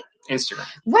Instagram.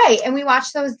 Right, and we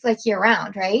watch those, like,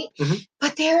 year-round, right? Mm-hmm.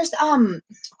 But there's, what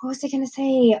was I going to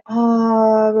say?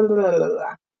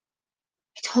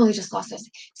 I totally just lost this.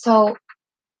 So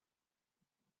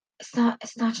it's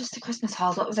not just the Christmas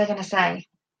hauls. What was I gonna say?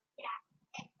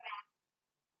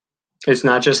 It's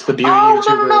not just the beauty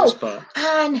YouTubers, but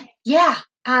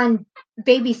on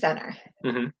Baby Center.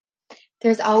 Mm-hmm.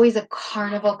 There's always a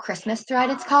Carnival Christmas thread,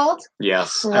 it's called.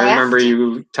 Yes, I remember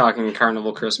you talking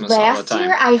Carnival Christmas all the time. Last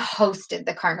year, I hosted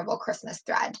the Carnival Christmas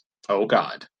thread. Oh,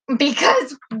 God.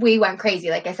 Because we went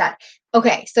crazy, like I said.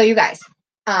 Okay, so you guys,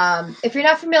 if you're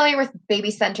not familiar with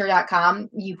babycenter.com,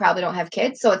 you probably don't have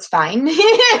kids, so it's fine.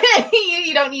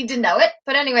 you don't need to know it.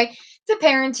 But anyway, it's a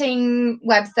parenting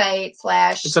website /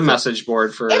 It's a message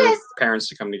board for parents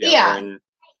to come together and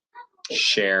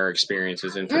share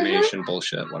experiences, information,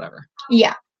 bullshit, whatever.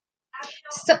 Yeah.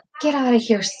 So get out of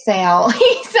here, Sal.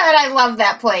 He said, I love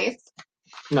that place.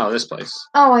 No, this place.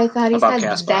 Oh, I thought he said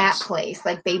Castbox. That place,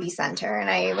 like Baby Center, and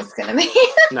I was going to be...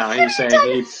 No, he's saying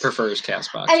he prefers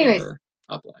Castbox over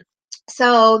Uplive.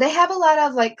 So they have a lot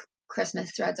of, like,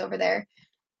 Christmas threads over there.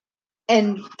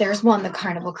 And there's one, the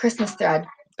Carnival Christmas thread.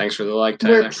 Thanks for the like,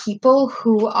 Tyler. Where people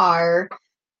who are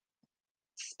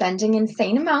spending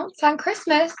insane amounts on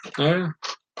Christmas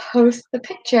post the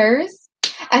pictures,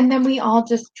 and then we all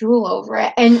just drool over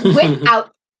it. And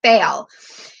without fail,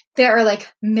 there are like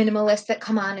minimalists that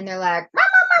come on and they're like,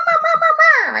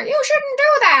 you shouldn't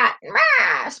do that.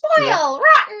 Spoiled,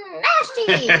 rotten,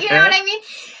 nasty. You know what I mean?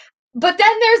 But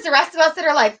then there's the rest of us that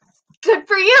are like, good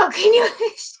for you. Can you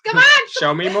come on?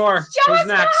 Show me more. Show Who's us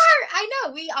next? more. I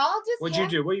know. We all just What'd you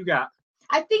do? What you got?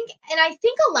 I think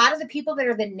a lot of the people that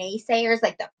are the naysayers,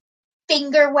 like the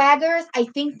finger waggers, I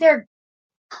think they're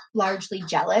largely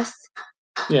jealous.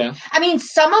 Yeah. I mean,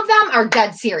 some of them are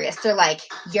dead serious. They're like,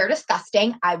 you're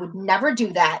disgusting. I would never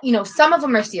do that. You know, some of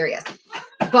them are serious.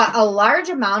 But a large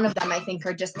amount of them, I think,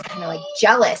 are just kind of like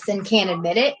jealous and can't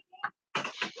admit it.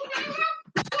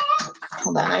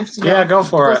 Hold on. Go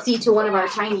for it. See to one of our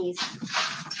Chinese.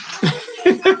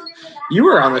 You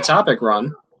were on the topic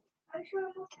run.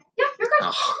 Yeah, you're good.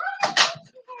 Oh.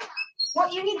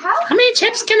 What, you need help? How many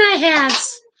chips can I have?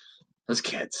 Those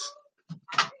kids.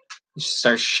 You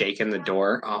start shaking the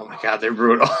door. Oh my God, they're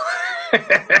brutal.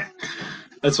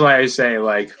 That's why I say,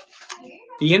 like,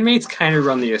 the inmates kind of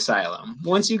run the asylum.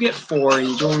 Once you get 4 and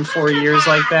you do them 4 years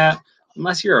like that,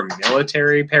 unless you're a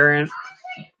military parent,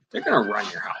 they're going to run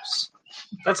your house.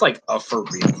 That's like a for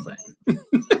real thing.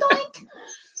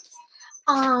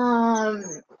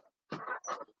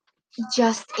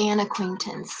 Just an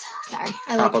acquaintance. Sorry.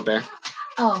 Papa Bear.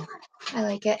 Oh, I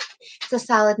like it. It's a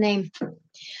solid name.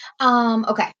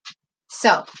 Okay.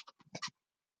 So.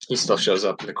 He still shows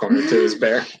up in the corner to his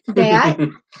bear. That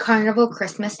Carnival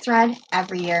Christmas thread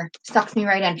every year sucks me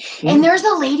right in. And there's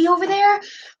a lady over there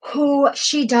who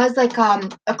she does like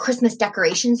a Christmas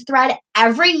decorations thread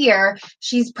every year.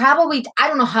 She's probably, I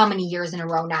don't know how many years in a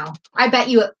row now. I bet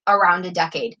you around a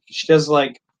decade. She does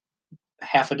like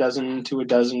half a dozen to a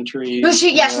dozen trees. Well,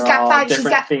 she's got 5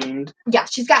 themed. Yeah,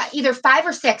 she's got either 5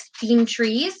 or 6 themed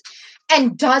trees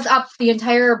and does up the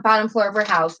entire bottom floor of her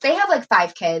house. They have like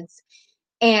 5 kids.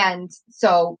 And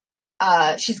so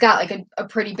she's got like a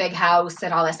pretty big house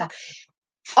and all that stuff.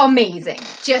 Amazing.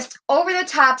 Just over the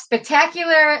top,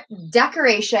 spectacular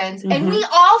decorations. And we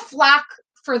all flock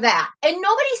for that. And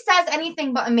nobody says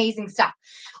anything but amazing stuff.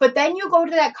 But then you go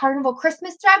to that Carnival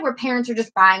Christmas thread where parents are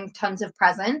just buying tons of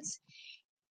presents.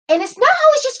 And it's not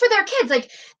always just for their kids.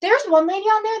 Like, there's one lady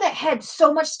on there that had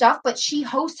so much stuff, but she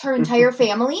hosts her entire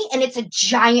family, and it's a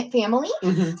giant family. So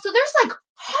there's like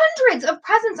hundreds of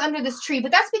presents under this tree,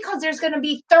 but that's because there's going to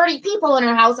be 30 people in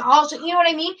her house. You know what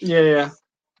I mean? Yeah.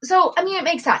 So, I mean, it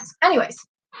makes sense. Anyways.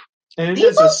 And it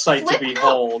is a sight to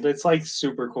behold. It's like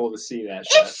super cool to see that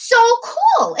shit. It's so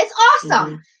cool. It's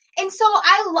awesome. And so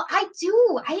I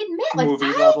admit, like, movie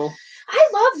level. I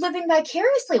love living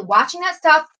vicariously, watching that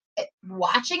stuff,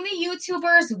 watching the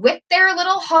YouTubers with their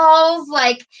little hauls,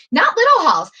 like, not little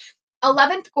hauls,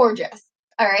 11th Gorgeous.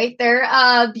 All right. They're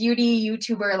a beauty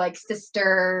YouTuber, like,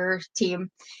 sister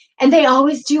team. And they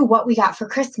always do what we got for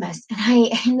Christmas.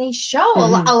 And they show a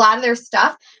lot of their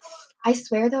stuff. I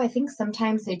swear, though, I think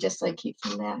sometimes they just, like, keep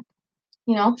from that.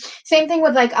 You know? Same thing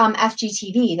with, like,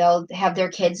 FGTV. They'll have their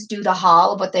kids do the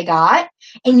haul of what they got.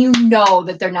 And you know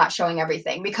that they're not showing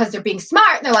everything because they're being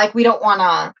smart. And they're like, we don't want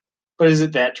to. But is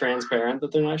it that transparent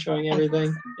that they're not showing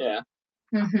everything? Yeah.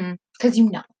 Because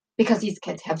because these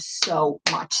kids have so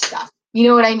much stuff. You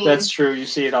know what I mean? That's true. You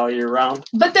see it all year round.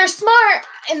 But they're smart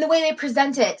in the way they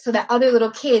present it so that other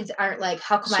little kids aren't like,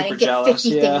 how come I didn't get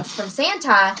 50 things from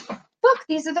Santa? Look,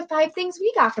 these are the 5 things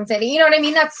we got from Santa. You know what I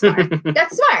mean? That's smart.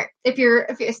 That's smart.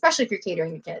 Especially if you're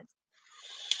catering to kids.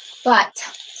 But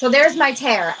so there's my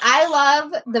tear. I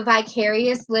love the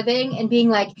vicarious living and being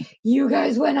like, you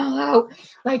guys went all out.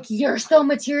 Like, you're so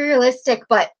materialistic,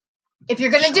 but if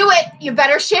you're going to do it, you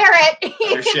better share it.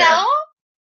 You know?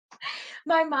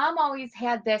 My mom always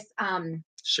had this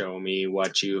show me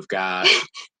what you've got.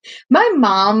 My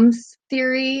mom's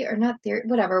theory, or not theory,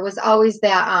 whatever, was always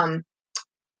that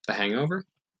The Hangover?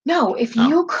 No, if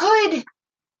you could,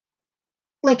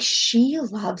 like, she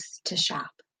loves to shop.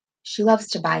 She loves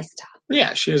to buy stuff.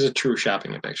 Yeah, she has a true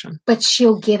shopping addiction. But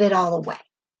she'll give it all away.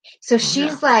 So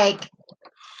she's like,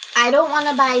 I don't want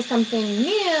to buy something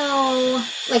new,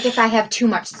 like, if I have too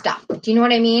much stuff. Do you know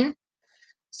what I mean?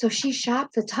 So she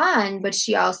shops a ton, but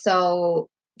she also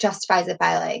justifies it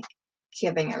by, like,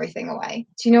 giving everything away.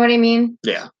 Do you know what I mean?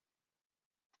 Yeah.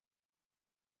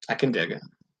 I can dig it.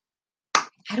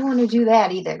 I don't want to do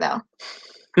that either, though.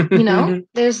 You know?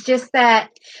 There's just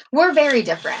that we're very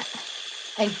different,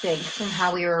 I think, from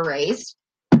how we were raised,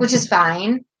 which is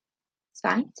fine. It's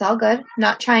fine. It's all good. I'm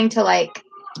not trying to, like,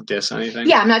 diss anything.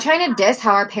 Yeah, I'm not trying to diss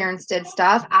how our parents did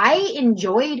stuff. I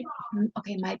enjoyed,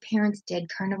 my parents did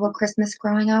Carnival Christmas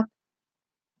growing up.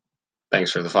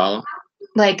 Thanks for the follow.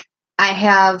 Like, I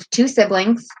have 2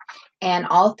 siblings, and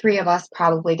all 3 of us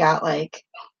probably got, like,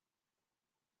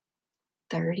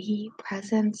 30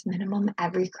 presents minimum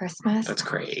every Christmas. That's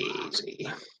crazy.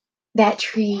 That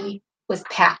tree was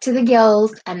packed to the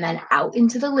gills and then out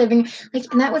into the living, like,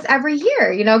 and that was every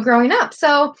year, you know, growing up.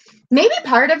 So maybe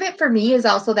part of it for me is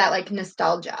also that, like,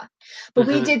 nostalgia. But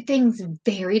we did things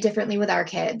very differently with our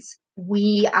kids.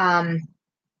 We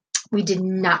did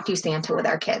not do Santa with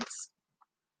our kids.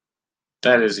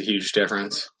 That is a huge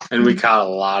difference. And we caught a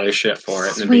lot of shit for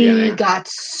it in the beginning. We got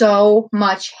so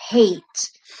much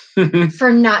hate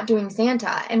for not doing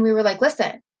Santa. And we were like,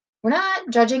 listen, we're not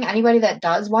judging anybody that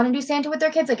does want to do Santa with their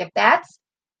kids. Like, if that's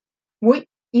what,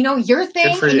 you know, your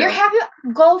thing and you're happy,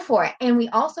 go for it. And we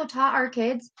also taught our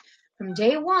kids from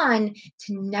day one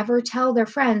to never tell their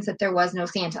friends that there was no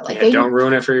Santa. Like, don't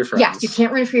ruin it for your friends. Yes, you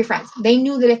can't ruin it for your friends. They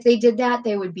knew that if they did that,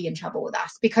 they would be in trouble with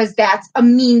us because that's a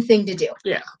mean thing to do.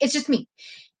 Yeah. It's just mean.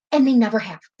 And they never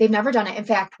have. They've never done it. In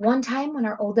fact, one time when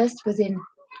our oldest was in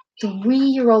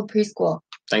 3-year-old preschool.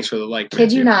 Thanks for the like.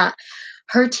 Kid you not.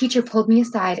 Her teacher pulled me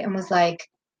aside and was like,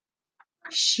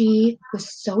 she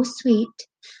was so sweet.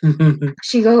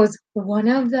 She goes, one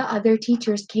of the other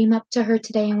teachers came up to her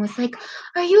today and was like,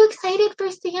 are you excited for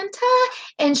Santa?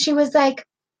 And she was like,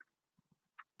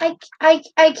 I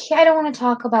don't want to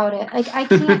talk about it. Like, I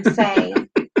can't say.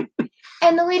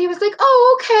 And the lady was like,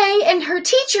 oh, okay. And her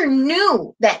teacher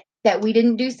knew that we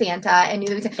didn't do Santa and knew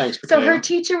that we did. Thanks, so her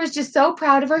teacher was just so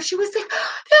proud of her. She was like,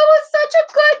 that was such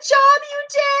a good job you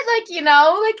did. Like, you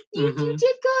know, like, you did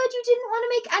good. You didn't want to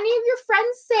make any of your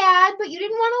friends sad, but you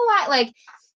didn't want to lie. Like,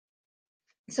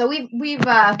 so we've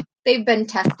they've been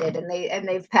tested and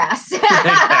they've passed. They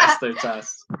passed their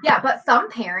test. Yeah, but some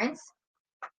parents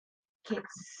get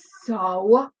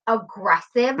so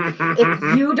aggressive.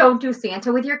 If you don't do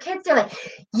Santa with your kids, they're like,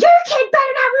 your kid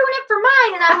better not ruin it for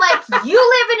mine. And I'm like, you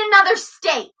live in another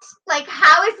state. Like,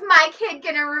 how is my kid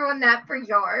going to ruin that for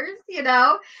yours? You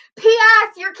know?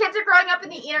 P.S. Your kids are growing up in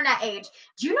the internet age.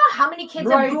 Do you know how many kids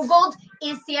have Googled,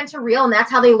 is Santa real? And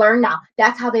that's how they learn now.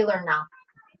 That's how they learn now.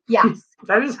 Yes.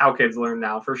 That is how kids learn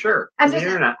now, for sure. The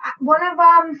internet. One of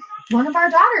our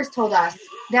daughters told us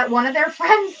that one of their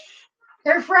friends,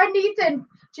 their friend Ethan,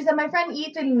 she said, my friend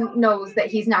Ethan knows that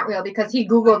he's not real because he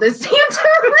Googled, is Santa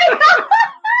real?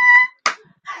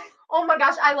 Oh my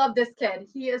gosh, I love this kid.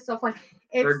 He is so fun.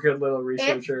 They're good little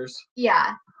researchers.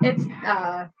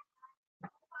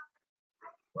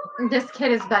 This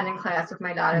kid has been in class with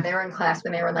my daughter. They were in class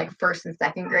when they were like first and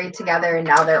second grade together, and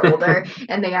now they're older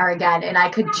and they are again. And I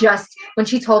could just, when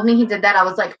she told me he did that, I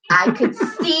was like, I could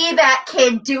see that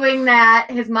kid doing that.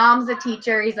 His mom's a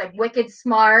teacher. He's like wicked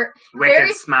smart.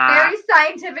 Very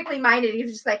scientifically minded.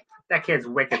 He's just like, that kid's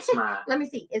wicked smart. Let me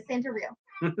see. Is Santa real?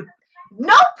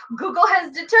 Nope. Google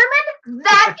has determined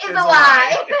that is a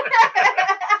lie.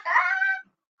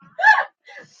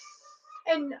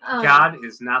 And God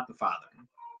is not the Father.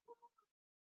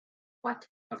 What?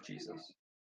 Of Jesus.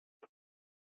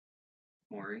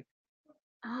 Maury.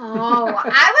 Oh,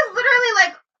 I was literally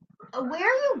like, where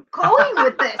are you going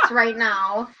with this right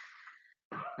now?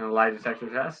 And a lie detector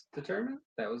test determined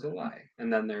that was a lie.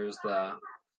 And then there's the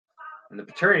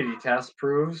paternity test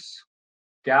proves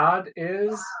God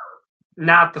is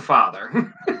not the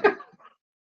Father.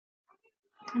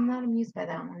 I'm not amused by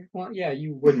that one. Well, yeah,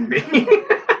 you wouldn't be.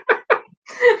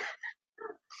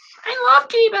 I love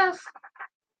Jeebus.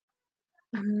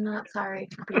 I'm not sorry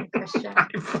for being a Christian. I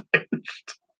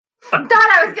flinched. I thought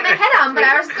I was going to hit him, but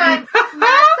I was going,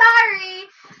 not sorry.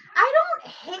 I don't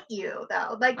hit you,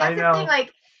 though. Like, that's the thing.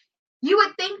 Like, you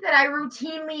would think that I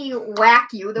routinely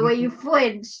whack you the way you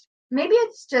flinch. Maybe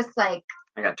it's just like...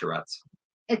 I got Tourette's.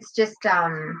 It's just,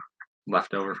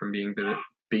 left over from being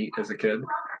beat as a kid.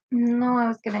 No, I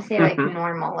was going to say, like,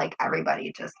 normal. Like,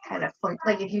 everybody just kind of flinch.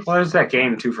 Like, if you... Well, there's that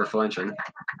game, too, for flinching.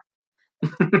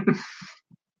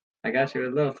 I got you a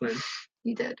little flinch.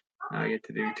 You did. I get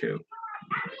to do 2.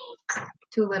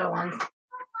 2 little ones.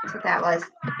 That's what that was.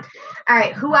 All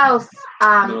right. Who else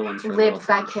lived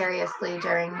vicariously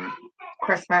during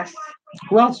Christmas?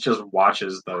 Who else just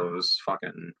watches those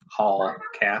fucking hall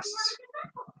casts?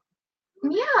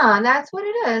 Yeah, that's what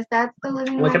it is. That's the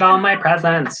living. Look at all my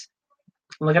presents.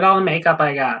 Look at all the makeup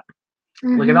I got.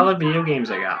 Mm-hmm. Look at all the video games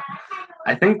I got.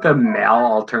 I think the male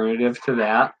alternative to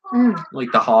that,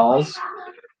 like the halls,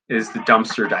 is the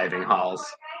dumpster diving halls.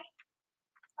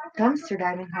 Dumpster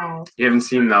diving halls. You haven't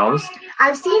seen those?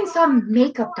 I've seen some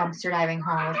makeup dumpster diving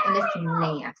halls, and it's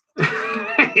nasty.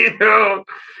 If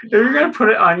you're gonna put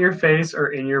it on your face or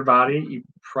in your body, you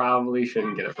probably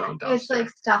shouldn't get it from a dumpster. It's like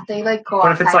stuff they like go.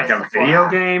 But if it's like a video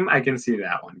game, I can see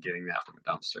that one getting that from a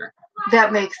dumpster.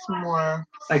 That makes more.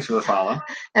 Thanks for the follow.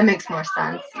 That makes more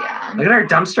sense. Yeah. Look at our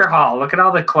dumpster haul. Look at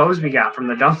all the clothes we got from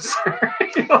the dumpster.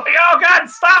 You're like, oh God,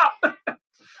 stop!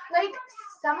 Like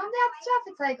some of that stuff,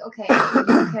 it's like okay,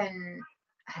 you can.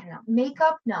 I don't know.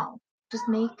 Makeup, no. Just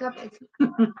makeup. It's...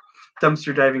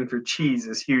 Dumpster diving for cheese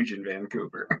is huge in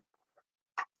Vancouver.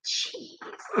 Cheese.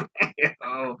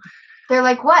 Oh. They're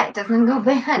like, what? It doesn't go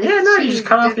bad. Yeah, no, you just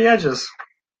cut off the edges.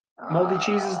 Moldy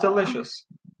cheese is delicious.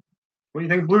 What do you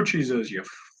think blue cheese is, you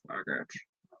faggot?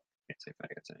 Can't say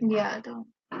faggots anymore. Yeah, don't.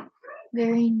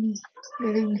 Very neat.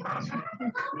 Very neat.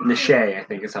 Niche, I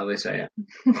think is how they say it.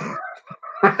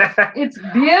 It's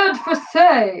weird for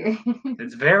say.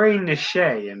 It's very niche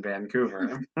in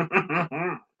Vancouver.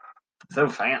 So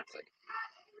fancy.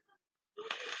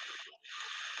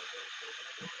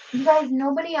 You guys,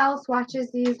 nobody else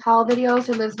watches these haul videos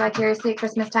or lives vicariously at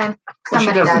Christmas time. Well,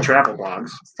 she does the travel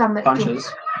blogs. Somebody Bunches.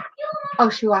 Oh,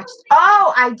 she watched.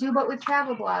 Oh, I do, but with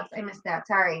travel blogs. I missed that.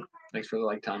 Sorry. Thanks for the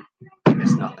like, Tom. I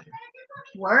missed nothing.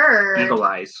 Word. Eagle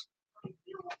eyes.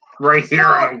 Right here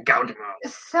on Gautama.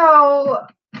 So,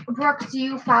 Brooke, do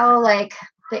you follow like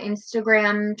the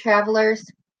Instagram travelers?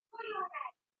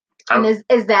 And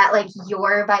is that like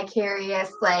your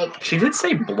vicarious like? She did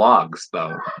say blogs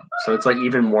though, so it's like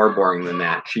even more boring than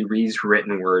that. She reads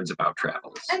written words about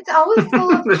travels. It's always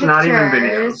full of There's pictures. not even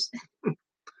videos.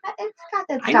 It's got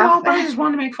that stuff. I know, but I just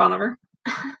wanted to make fun of her.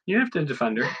 You have to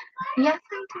defend her. Yes,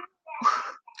 I do.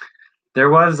 There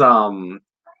was that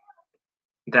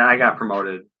I got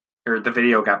promoted, or the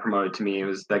video got promoted to me. It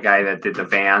was the guy that did the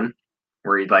van,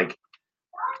 where he like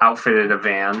outfitted a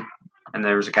van, and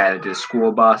there was a guy that did a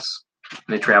school bus, and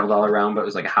they traveled all around, but it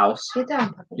was like a house. Get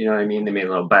down, puppy. You know what I mean? They made a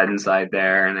little bed inside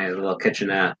there, and they had a little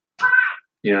kitchenette.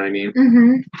 You know what I mean?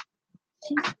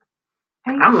 Mm-hmm.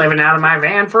 I'm living out of my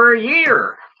van for a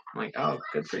year. I'm like, oh,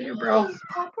 good for you, bro.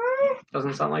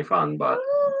 Doesn't sound like fun, but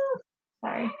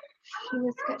Sorry. She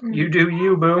was getting... you do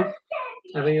you, boo.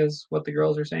 I think is what the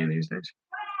girls are saying these days.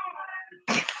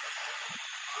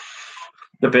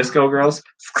 The Bisco girls.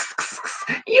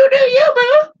 You do you,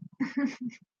 boo.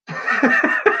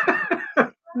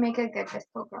 Make a good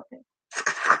Bisco girl.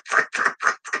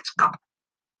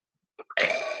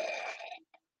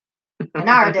 In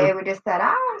our day, we just said,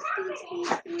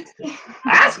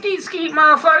 ski. Skeet,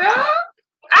 motherfucker.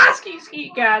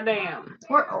 Skeet, goddamn.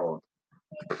 We're old.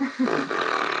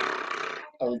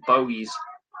 Old bogeys.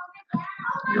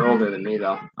 You're older than me,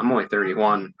 though. I'm only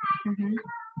 31. I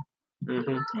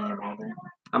am older.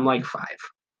 I'm like 5.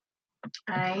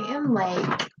 I am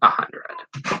like 100.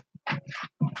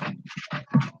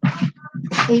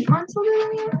 8 months older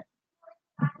than you?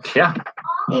 Yeah.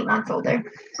 8 months older.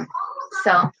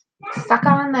 So, suck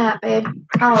on that, babe.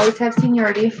 I'll always have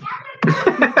seniority.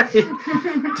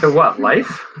 To what?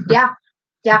 Life? Yeah.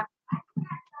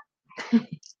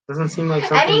 Doesn't seem like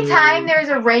something. Anytime there's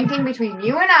a ranking between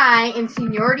you and I and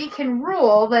seniority can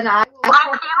rule, then I will.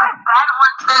 What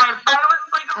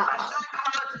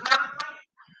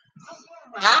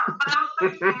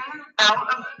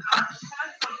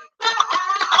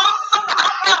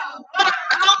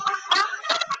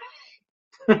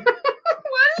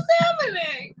is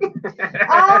happening?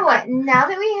 Oh, now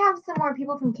that we have some more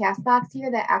people from Castbox here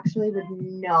that actually would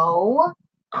know.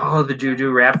 Oh, the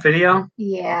doo-doo rap video?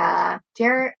 Yeah.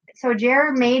 Jared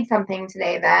made something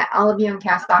today that all of you in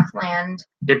Castbox land.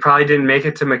 It probably didn't make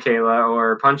it to Michaela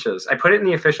or Punches. I put it in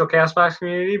the official Castbox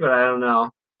community, but I don't know.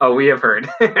 Oh, we have heard.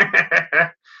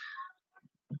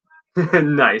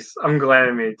 Nice. I'm glad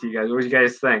I made it to you guys. What do you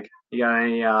guys think? You got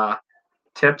any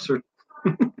tips or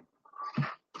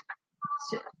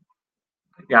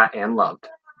got and loved?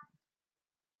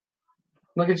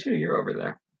 Look at you. You're over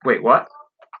there. Wait, what?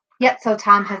 Yep, so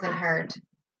Tom hasn't heard.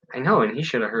 I know, and he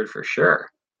should have heard for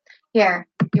sure. Here,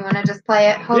 you want to just play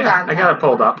it? Hold on. I got it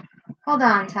pulled up. Hold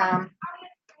on, Tom.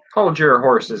 Hold your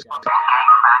horses.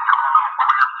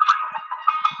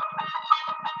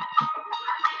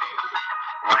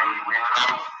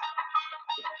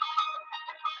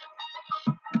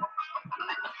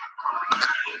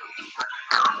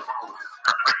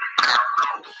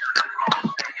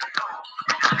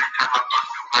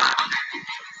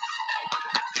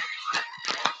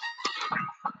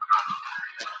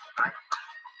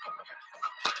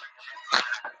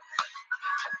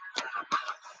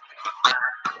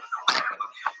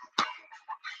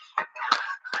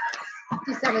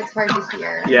 You said it's hard to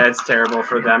hear. Yeah, it's terrible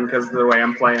for them because of the way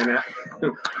I'm playing it.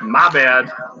 My bad.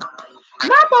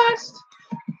 My bust.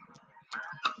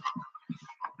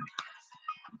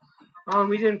 Oh,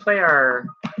 we didn't play our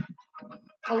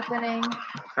Opening.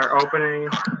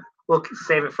 We'll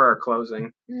save it for our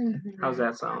closing. Mm-hmm. How's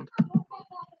that sound?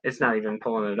 It's not even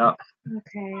pulling it up.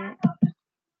 Okay.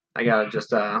 I gotta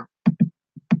just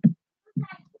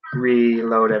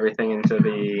reload everything into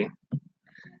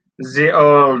the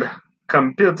old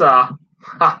computer.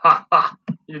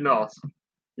 You know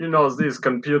these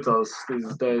computers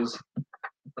these days.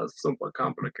 That's super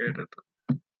complicated.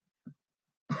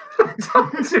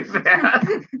 Don't do that.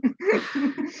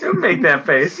 Don't make that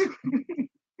face.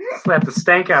 Slap the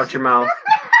stank out your mouth.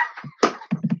 I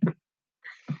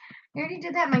already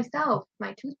did that myself.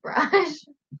 My toothbrush.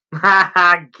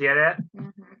 Get it?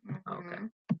 Mm-hmm. Okay.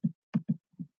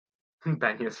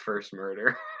 Benya's first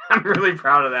murder. I'm really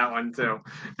proud of that one too.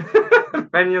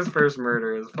 Benya's first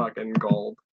murder is fucking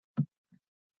gold.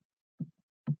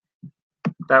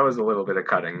 That was a little bit of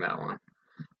cutting, that one.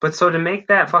 But so to make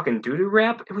that fucking doo-doo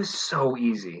rap, it was so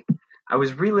easy. I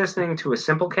was re-listening to a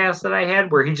Simplecast that I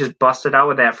had where he just busted out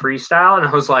with that freestyle, and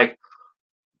I was like,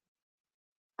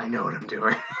 I know what I'm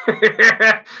doing.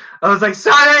 I was like,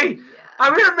 sorry,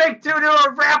 I'm gonna make doo-doo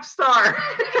a rap star.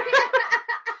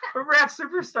 A rap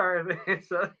superstar.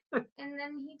 And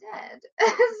then he did.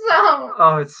 So.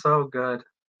 Oh, it's so good.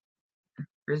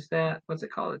 Where's that? What's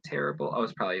it called? A terrible. Oh,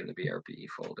 it's probably in the BRB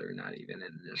folder, not even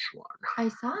in this one. I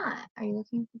saw it. Are you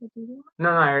looking for the doodoo one? No,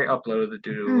 I already uploaded the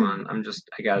doodoo one.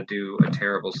 I gotta do a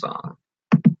terrible song.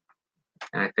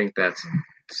 And I think that's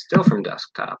still from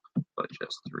desktop, but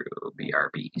just through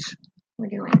BRBs. We're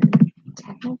doing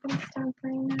technical stuff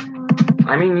right now.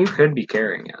 I mean, you could be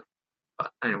carrying it,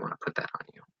 but I didn't want to put that on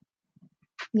you.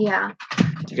 Yeah.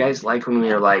 Do you guys like when we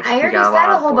were like, I already said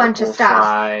a whole bunch of stuff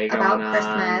about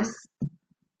Christmas. Do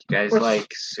you guys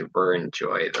super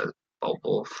enjoy the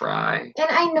bubble fry? And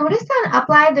I noticed on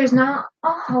Uplive there's not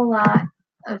a whole lot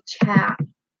of chat,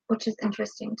 which is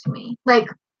interesting to me. Like,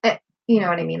 you know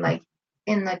what I mean? Like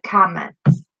in the comments.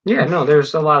 Yeah, no,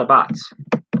 there's a lot of bots.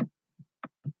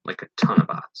 Like a ton of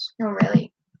bots. Oh,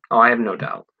 really? Oh, I have no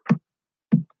doubt.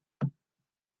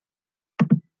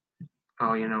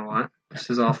 Oh, you know what? This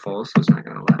is all full, so it's not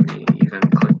going to let me even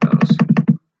click those.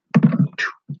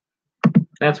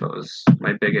 That's what was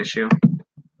my big issue.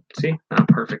 See? Not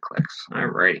perfect clicks.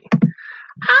 Alrighty.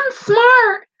 I'm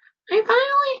smart! I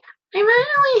finally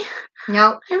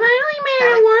Nope. made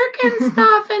it work and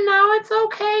stuff, and now it's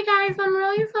okay, guys. I'm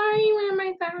really sorry when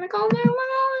my technical difficulties.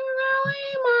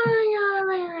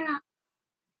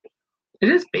 It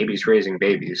is babies raising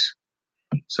babies,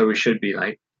 so we should be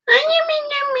like.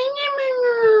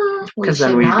 Because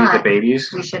then we'd be the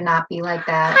babies. We should not be like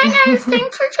that. Hi guys,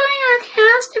 thanks for joining our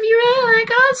cast. If you really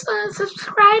like us,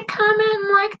 subscribe, comment, and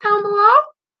like down below.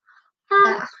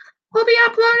 We'll be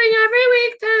uploading every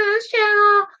week to this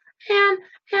channel, and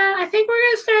I think we're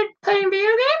gonna start playing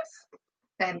video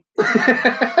games.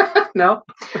 No,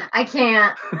 I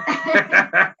can't.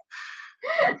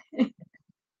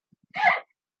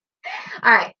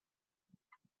 All right.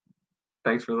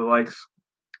 Thanks for the likes,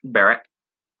 Barrett,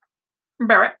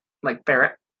 like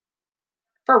Barrett.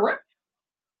 Okay.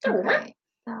 So,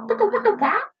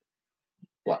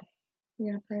 What? You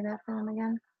gonna play that for them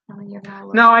again?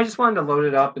 No, I just wanted to load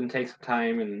it up and take some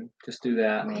time and just do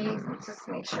that. Just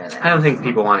make sure that I don't think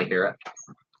people want to hear it.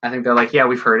 I think they're like, yeah,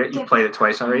 we've heard it. You played it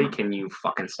twice already. Can you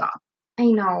fucking stop? I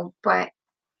know, but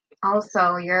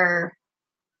also you're.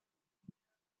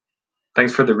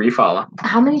 Thanks for the refollow.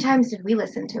 How many times did we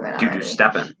listen to it already? Dude,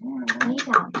 stepping. Lay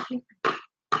down.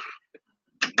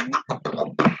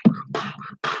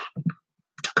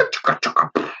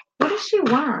 What does she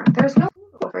want? There's no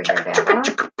over here,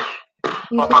 Dad.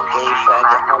 I'm a gay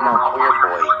faggot, homo, queer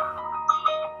boy.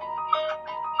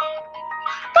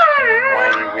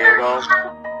 Whiny weirdo.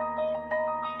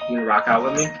 You gonna rock out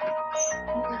with me?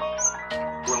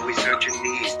 When we searching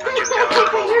knees, touching You're down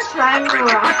trying to break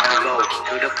it rock. down low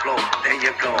to the floor. There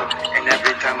you go. And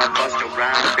every time I bust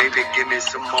around, baby, give me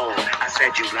some more. I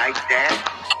said you like that?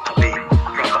 I'll be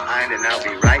from behind and I'll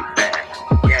be right back.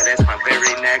 Yeah, that's my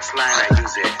very next line. I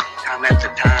use it time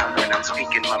after time when I'm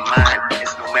speaking my mind.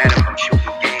 It's no matter if I'm shooting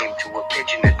game to a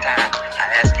pitch in the time.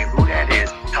 I ask you who that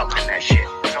is talking that shit.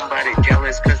 Somebody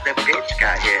jealous cause that bitch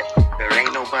got hit. There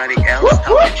ain't nobody else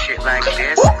talking shit like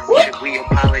this. Should we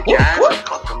apologize or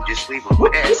fuck them, just leave them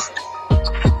pissed?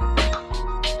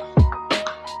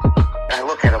 I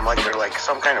look at them like they're like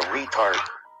some kind of retard.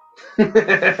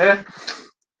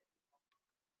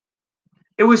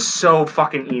 It was so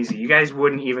fucking easy. You guys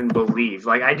wouldn't even believe.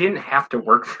 Like, I didn't have to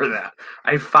work for that.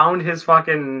 I found his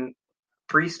fucking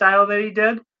freestyle that he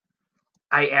did.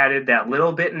 I added that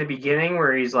little bit in the beginning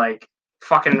where he's like,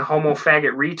 fucking homo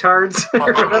faggot retards.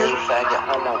 Fucking gay faggot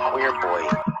homo queer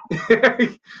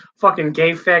boy. Fucking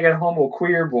gay faggot homo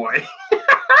queer boy.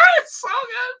 It's so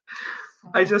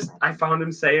good. I found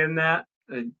him saying that.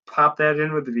 I popped that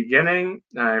in with the beginning,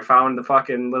 and I found the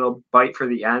fucking little bite for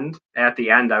the end. At the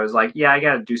end, I was like, yeah, I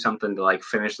gotta do something to like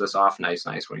finish this off nice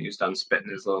when he was done spitting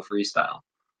his little freestyle.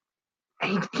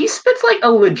 And he spits like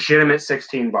a legitimate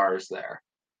 16 bars there.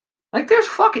 Like, there's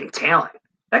fucking talent.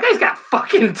 That guy's got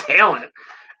fucking talent.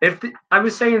 I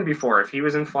was saying before, if he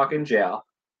was in fucking jail,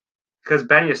 because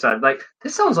Benya said, like,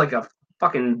 this sounds like a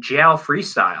fucking jail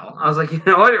freestyle. I was like, you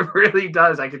know what? It really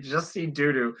does. I could just see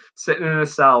Doodoo sitting in a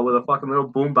cell with a fucking little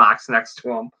boombox next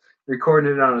to him,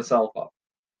 recording it on a cell phone.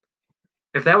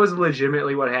 If that was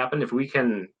legitimately what happened, if we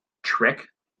can trick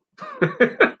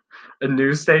a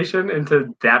news station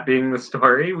into that being the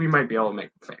story, we might be able to make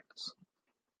them famous.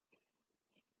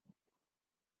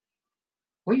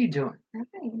 What are you doing?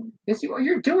 Nothing.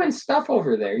 You're doing stuff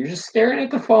over there. You're just staring at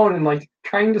the phone and like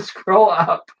trying to scroll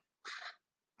up.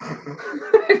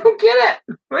 I don't get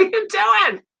it. What are you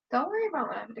doing? Don't worry about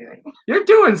what I'm doing. You're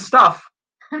doing stuff.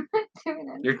 I'm not doing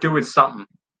it. You're doing something.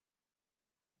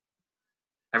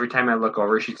 Every time I look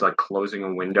over, she's like closing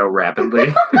a window rapidly.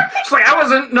 She's like, I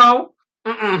wasn't, no.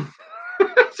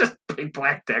 It's just big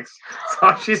black dicks. That's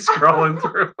all she's scrolling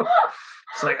through.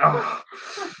 It's like, oh,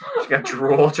 she got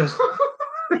drool just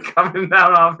coming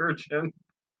down off her chin.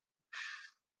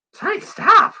 Sonny,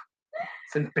 stop.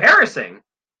 It's embarrassing.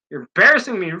 You're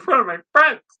embarrassing me in front of my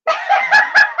friends.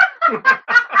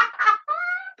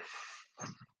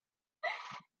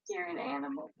 You're an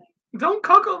animal. Don't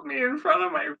cuckold me in front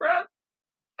of my friends.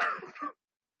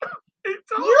 You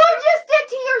just did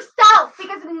to yourself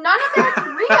because none of that's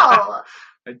real.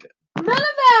 I did. None of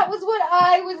that was what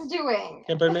I was doing.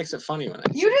 Yeah, but it makes it funny when I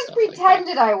You just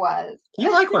pretended I was. You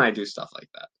like when I do stuff like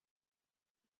that.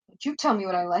 You tell me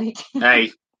what I like.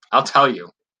 Hey, I'll tell you.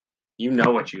 You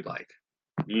know what you like.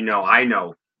 You know I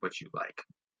know what you like.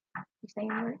 You saying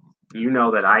words? You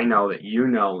know that I know that you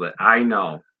know that I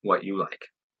know what you like.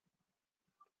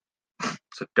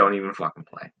 So don't even fucking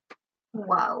play.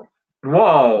 Whoa.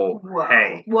 Whoa. Whoa.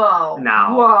 Hey. Whoa.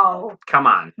 Now. Whoa. Come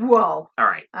on. Whoa. All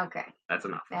right. Okay. That's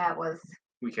enough. That was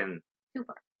We can. too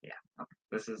far. Yeah. Okay.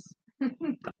 This is. All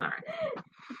right.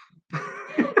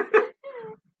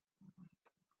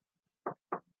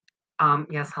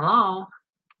 Yes, hello.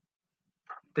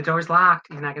 The door's locked.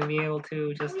 You're not going to be able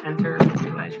to just enter at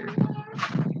your leisure.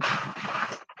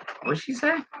 What did she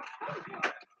say?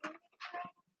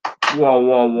 Whoa,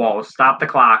 whoa, whoa. Stop the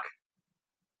clock.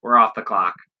 We're off the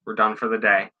clock. We're done for the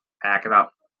day. Pack it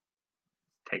up.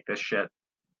 Take this shit.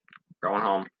 Going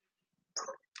home.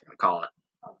 I call it.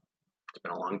 It's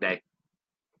been a long day.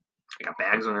 I got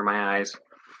bags under my eyes.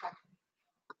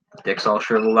 Dick's all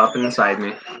shriveled up inside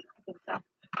me.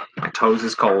 My toes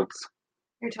is cold.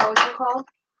 Your toes are cold?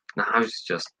 No, I was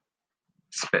just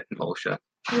spitting bullshit.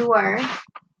 You were.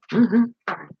 Mm-hmm.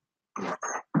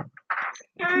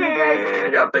 I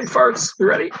got big farts. You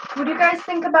ready? What do you guys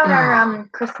think about our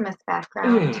Christmas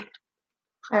background?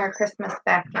 Our Christmas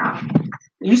background.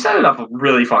 You set it up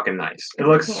really fucking nice. It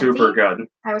looks Fancy? super good.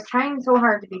 I was trying so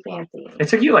hard to be fancy. It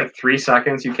took you like 3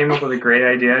 seconds. You came up with a great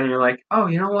idea, and you're like, "Oh,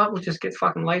 you know what? We'll just get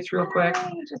fucking lights real quick."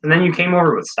 And then you came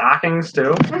over with stockings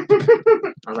too. I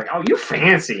was like, "Oh, you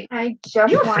fancy? I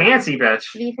just You want fancy bitch?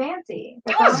 to be fancy. You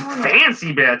That's all was I wanted.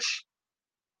 fancy bitch?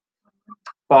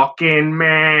 Fucking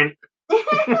man,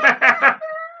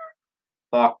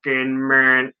 fucking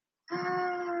man."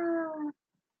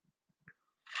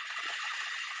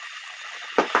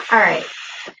 All right.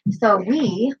 So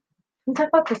we can talk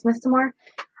about Christmas some more.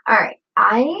 All right.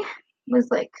 I was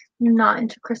like not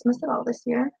into Christmas at all this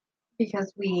year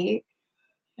because we,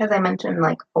 as I mentioned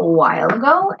like a while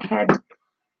ago, had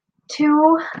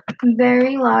 2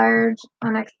 very large,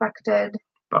 unexpected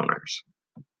Boners.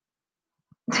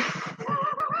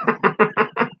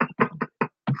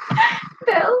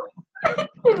 Bill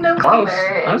in November. Close.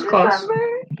 That was close.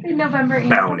 In November.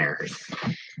 and Boners.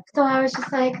 So I was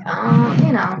just like,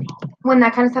 you know, when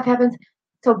that kind of stuff happens.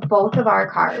 So both of our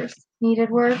cars needed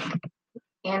work,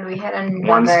 and we had another.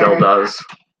 One still does.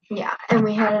 Yeah, and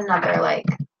we had another like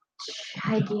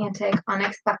gigantic,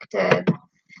 unexpected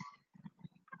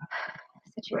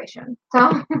situation.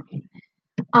 So,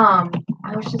 I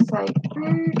was just like,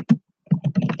 I'm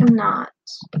not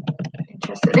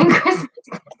interested in Christmas.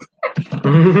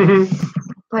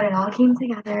 But it all came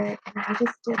together, and I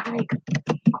just did like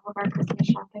all of our Christmas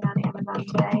shopping on Amazon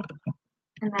today,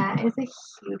 and that is a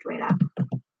huge weight off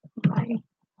my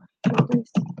shoulders.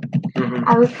 Mhm.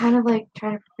 I was kind of like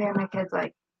trying to prepare my kids,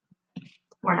 like,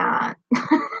 we're not.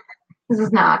 This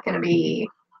is not going to be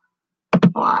a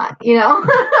lot, you know?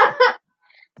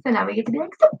 So now we get to be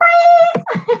like,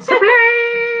 surprise!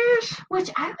 Surprise! Which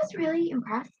I was really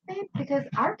impressed with because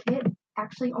our kids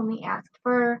actually only asked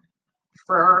for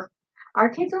our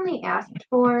kids only asked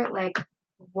for like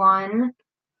 1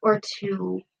 or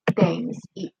 2 things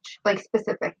each, like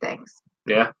specific things,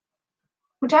 Yeah,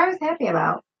 which I was happy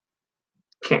about.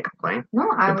 can't complain.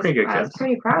 No, I They're was pretty good I was kids.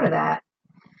 pretty proud of that.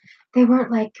 They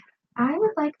weren't like, I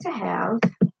would like to have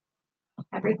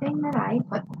everything that I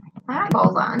put my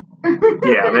eyeballs on.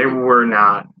 Yeah, they were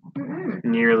not Mm-mm.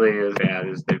 nearly as bad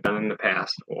as they've been in the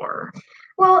past, or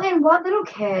Well, and what little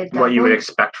kid doesn't, what you would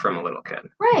expect from a little kid.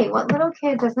 right, what little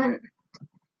kid doesn't,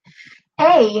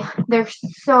 they're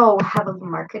so heavily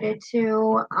marketed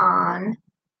to on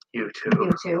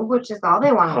YouTube, which is all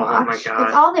they want to Oh watch. my God.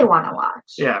 It's all they want to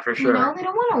watch. Yeah, for You sure. know, they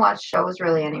don't want to watch shows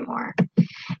really anymore.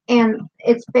 And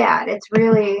it's bad. It's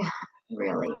really,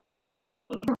 really.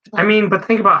 I mean, but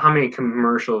think about how many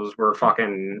commercials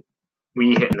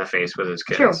we hit in the face with as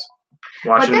kids. True.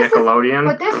 Watching But this Nickelodeon.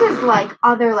 But this is like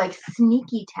other like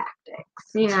sneaky tactics.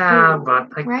 Yeah, too,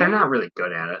 but like right? they're not really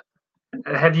good at it.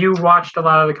 Have you watched a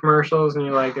lot of the commercials and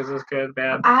you're like, is this good,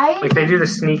 bad? Like they do the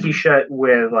sneaky shit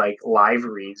with like live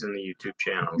reads in the YouTube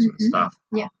channels and stuff.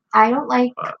 Yeah, I don't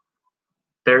like.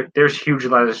 There's huge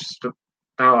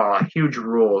huge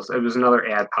rules. It was another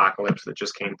adpocalypse that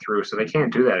just came through, so they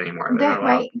can't do that anymore. They're not allowed.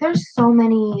 Right. There's so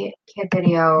many kid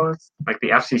videos Like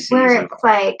the FCC where is it's involved.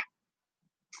 like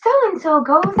so and so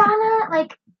goes on a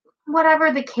like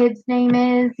whatever the kid's name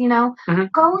is, you know,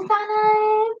 Mhm. goes on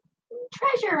a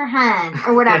treasure hunt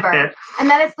or whatever. And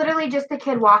then it's literally just the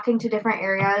kid walking to different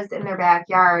areas in their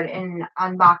backyard and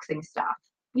unboxing stuff.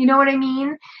 You know what I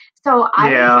mean? So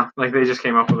Yeah, like they just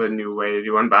came up with a new way to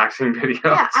do unboxing videos.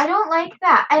 Yeah, I don't like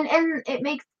that. And it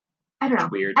makes, I don't know.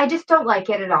 It's weird. I just don't like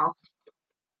it at all.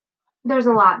 There's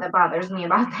a lot that bothers me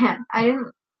about that.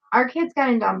 Our kids got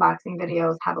into unboxing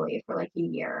videos heavily for like a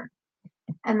year.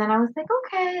 And then I was like,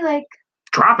 okay, like.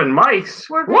 Dropping mics?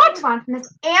 We're What? going on from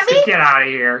this. Ambi, Get out of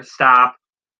here. Stop.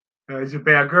 He's a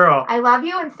bad girl. I love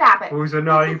you and stop it. Who's a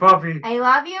naughty puppy? I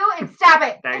love you and stop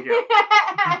it. Thank you.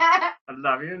 I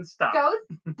love you and stop. Go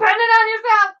burn it on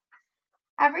yourself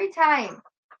every time.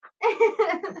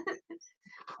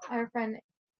 Our friend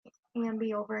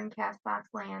Ambi over in Castbox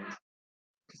Land.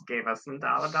 Just gave us some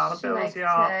dollar She bills, likes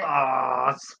y'all. to-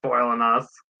 Oh, spoiling us.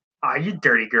 Oh, you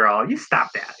dirty girl. You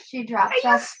stop that. She drops You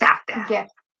us stop that.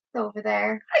 gifts over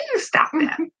there. You stop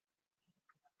that.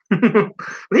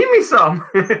 Leave me some.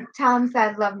 Tom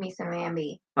said, "Love me some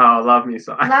Ambi." Oh, love me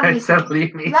some. Love I me said some.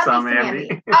 leave me Love some, me some Andy.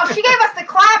 Ambi. Oh, she gave us the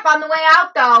clap on the way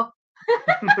out, though.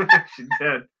 She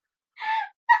did.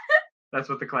 That's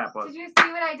what the clap was. Did you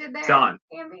see what I did there, Done.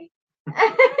 Ambi?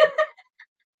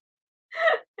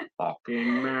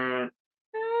 Fucking man.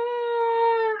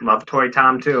 Love Toy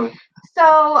Tom too.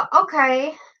 So,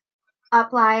 okay,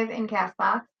 Up Live in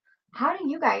Castbox. How do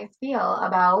you guys feel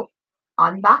about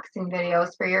unboxing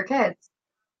videos for your kids?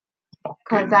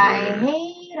 Because I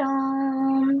hate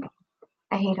them.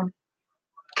 I hate them.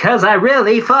 Cause I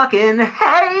really fucking hate And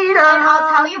I'll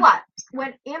them. tell you what,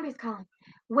 when Ambi's calling,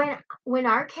 when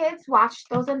our kids watched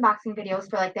those unboxing videos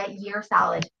for like that year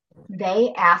solid,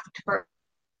 they asked for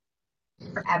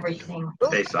everything.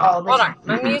 They saw. All the Hold time.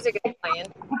 on, my music is playing.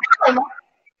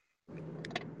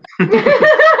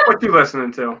 What you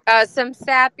listening to? Some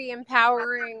sappy,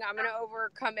 empowering, I'm gonna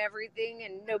overcome everything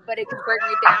and nobody can break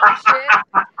me down shit.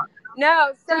 No,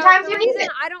 so Sometimes the you need reason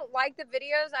it. I don't like the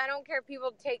videos, I don't care if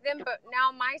people take them, but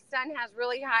now my son has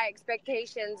really high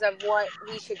expectations of what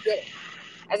he should get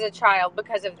as a child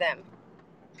because of them.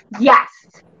 Yes,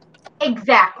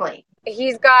 exactly.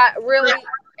 He's got really,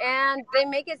 and they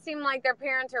make it seem like their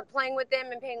parents are playing with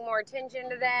them and paying more attention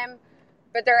to them,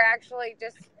 but they're actually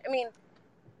just, I mean,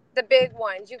 the big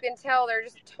ones, you can tell they're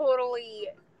just totally,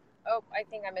 oh, I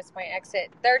think I missed my exit.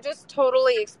 They're just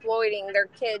totally exploiting their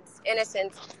kids'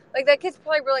 innocence. Like, that kid's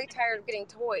probably really tired of getting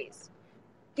toys.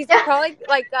 He's probably,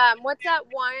 like, what's that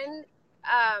one?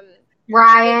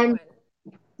 Ryan.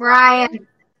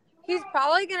 He's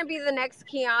probably going to be the next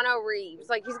Keanu Reeves.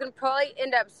 Like, he's going to probably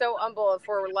end up so humble if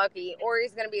we're lucky, or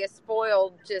he's going to be a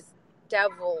spoiled just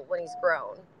devil when he's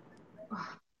grown.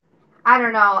 I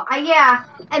don't know. Yeah,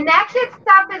 and that kid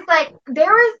stuff is like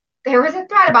there was a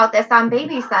thread about this on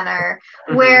Baby Center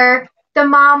where the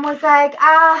mom was like,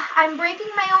 I'm breaking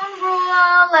my own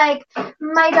rule. Like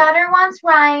my daughter wants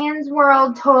Ryan's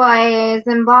World toys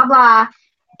and blah blah.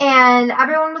 And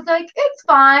everyone was like, it's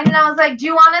fine. And I was like, do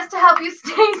you want us to help you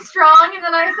stay strong? And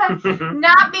then I said,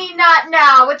 not me, not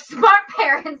now. What smart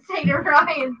parents say to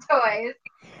Ryan's toys.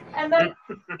 And then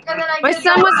I My did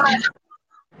son go was on.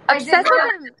 I did obsessed go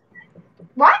with on. them.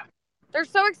 What? They're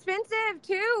so expensive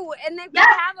too, and they've got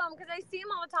Yeah. to have them because I see them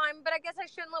all the time. But I guess I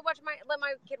shouldn't let my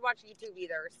kid watch YouTube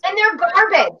either. So. And they're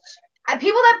garbage.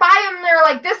 People that buy them, they're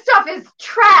like, this stuff is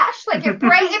trash. Like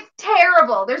it's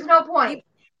terrible. There's no point.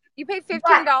 You pay $15, and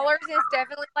it's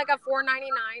definitely like a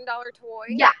 $4.99 toy.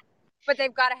 Yeah. But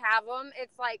they've got to have them.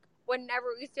 It's like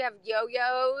whenever we used to have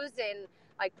yo-yos and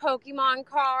like Pokemon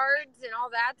cards and all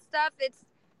that stuff.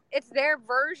 It's their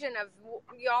version of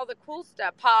all the cool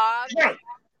stuff. Pogs. Right.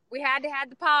 We had to have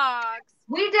the Pogs.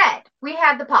 We did. We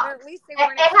had the Or pops. at least they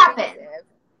weren't It happened. expensive.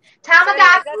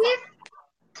 Tamagotchis.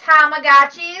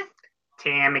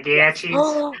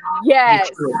 Tamagotchis. Yes.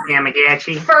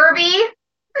 Tamagotchi. Furby.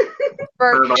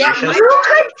 Fergalicious.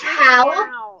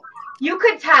 You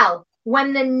could tell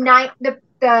when the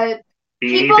Beanie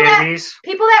people Babies.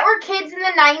 people that were kids in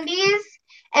the 90s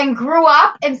and grew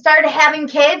up and started having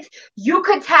kids, you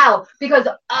could tell because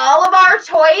all of our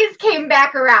toys came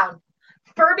back around.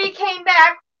 Furby came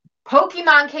back.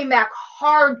 Pokemon came back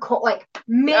hardcore, like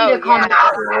made a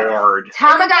comeback. Lord.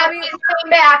 Tamagotchis came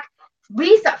back.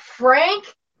 Lisa Frank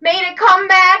made a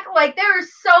comeback. Like there are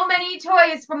so many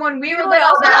toys from when we were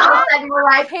little that all of a sudden we're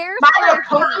like, My Little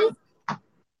Pony.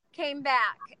 Came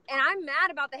back, and I'm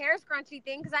mad about the hair scrunchie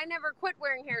thing because I never quit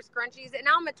wearing hair scrunchies, and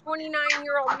now I'm a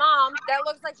 29-year-old mom that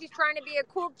looks like she's trying to be a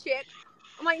cool chick.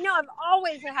 I'm like, no, I've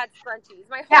always had scrunchies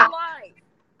my whole life.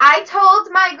 I told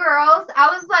my girls, I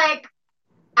was like,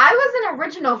 I was an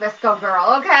original Visco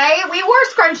girl, okay? We wore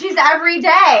scrunchies every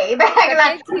day. With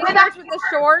the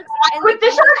shorts. And with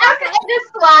the shorts and the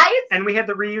slides. And we had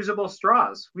the reusable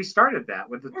straws. We started that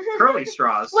with the curly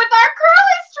straws. With our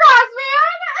curly straws, man.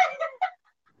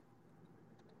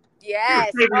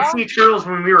 Yes. We didn't see turtles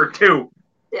when we were 2.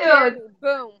 Dude.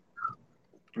 Boom.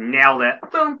 Nailed it.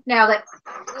 Boom. Nailed it.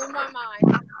 Blew my mind.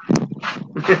 All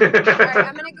right,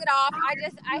 I'm gonna get off. I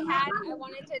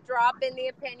wanted to drop in the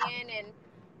opinion, and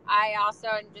I also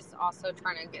am just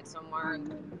trying to get somewhere.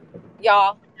 And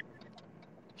y'all,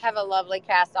 Have a lovely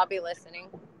cast. I'll be listening.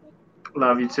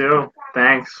 Love you too.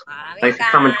 Thanks. Bye, Thanks for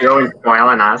coming through and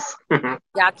spoiling us.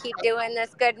 Y'all keep doing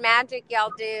this good magic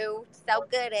y'all do. So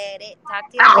good at it. Talk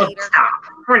to you Oh, later. stop.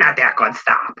 We're not that good.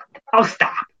 Stop. Oh,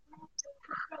 stop.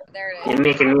 There it is. You're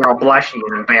making me all blushy and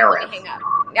Let me embarrassed. hang up.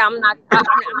 Yeah, I'm not. I'm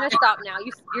gonna stop now.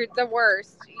 You're the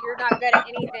worst. You're not good at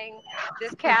anything.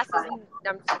 This cast is.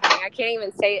 I'm just kidding. I can't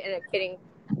even say it in a kidding.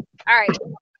 All right.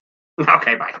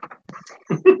 Okay, bye.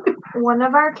 One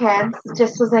of our kids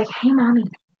just was like, "Hey, mommy,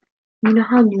 you know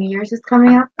how New Year's is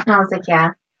coming up?" And I was like,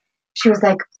 "Yeah." She was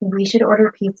like, "We should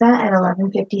order pizza at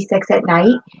 11:56 at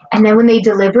night, and then when they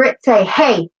deliver it, say,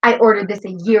 'Hey, I ordered this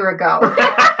a year ago.'"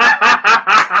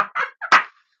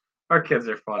 Our kids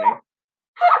are funny.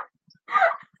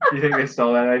 You think they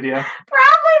stole that idea?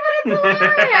 Probably, but it's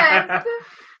hilarious.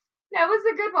 That was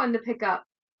a good one to pick up.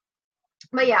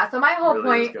 But yeah, so my whole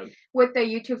Really is point good. with the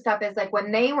YouTube stuff is like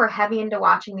when they were heavy into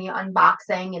watching the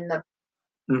unboxing and the,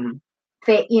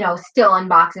 still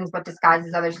unboxings but disguised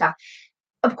as other stuff.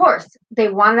 Of course, they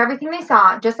wanted everything they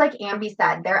saw. Just like Ambi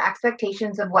said, their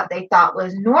expectations of what they thought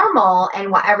was normal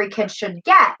and what every kid should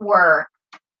get were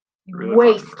Really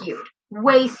way fucking skewed.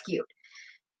 Way skewed.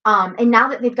 And now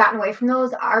that they've gotten away from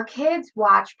those, our kids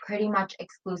watch pretty much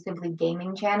exclusively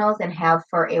gaming channels and have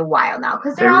for a while now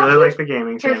because They really like the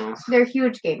gaming channels. They're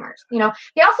huge gamers. They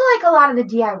also like a lot of the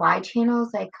DIY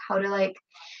channels, like how to like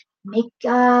make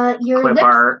your Clip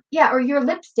art. Yeah, or your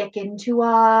lipstick into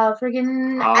a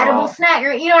friggin' edible snack,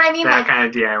 or you know what I mean? That like kind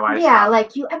of DIY yeah, stuff.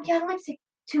 like you empty out a lipstick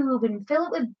tube and fill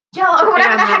it with Jello or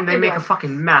whatever the heck And they they're make doing. a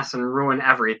fucking mess and ruin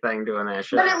everything doing that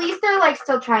shit. But at least they're like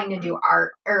still trying to do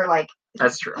art or like.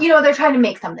 That's true. They're trying to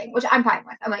make something, which I'm fine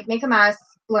with. I'm like, make a mess,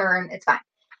 learn, it's fine.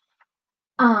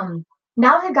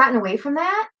 Now they've gotten away from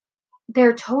that.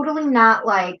 They're totally not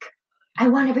like, I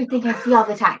want everything I see all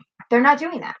the time. They're not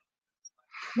doing that.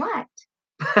 What?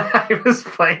 I was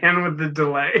playing with the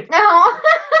delay. No.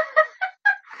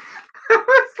 I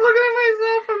was looking at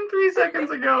myself from 3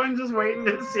 seconds ago and just waiting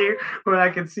to see when I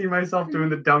could see myself doing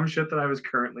the dumb shit that I was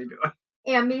currently doing.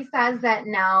 Ambi says that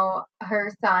now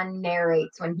her son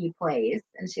narrates when he plays,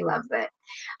 and she loves it.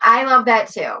 I love that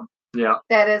too. Yeah.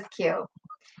 That is cute.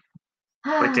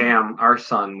 But damn, our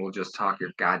son will just talk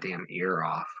your goddamn ear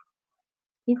off.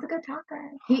 He's a good talker.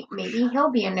 Maybe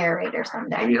he'll be a narrator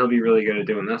someday. Maybe he'll be really good at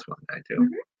doing this one day too.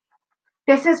 Mm-hmm.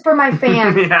 This is for my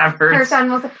fans. Yeah, I've heard. Her son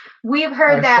was. We've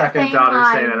heard our that second same daughter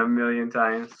line. say that a million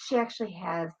times. She actually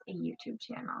has a YouTube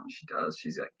channel. She does.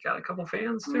 She's got a couple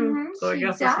fans too. Mm-hmm, so I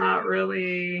guess it's not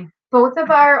really. Both of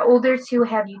our older two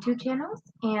have YouTube channels,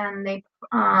 and they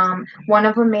one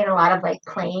of them made a lot of like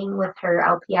playing with her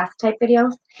LPS type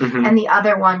videos, and the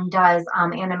other one does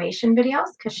animation videos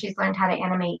because she's learned how to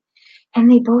animate,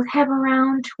 and they both have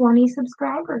around 20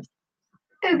 subscribers.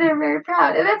 And they're very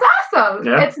proud, and it's awesome.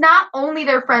 Yeah. It's not only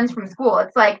their friends from school;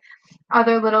 it's like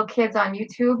other little kids on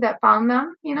YouTube that found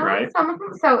them. Right. Some of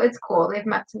them. So it's cool. They've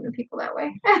met some new people that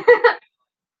way.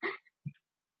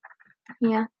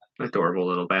 Yeah. Adorable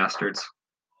little bastards.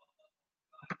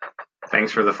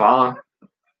 Thanks for the follow.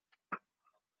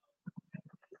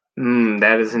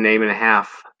 That is a name and a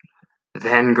half.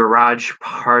 Then Garage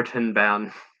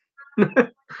Parthenband.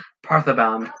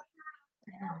 Parthaband.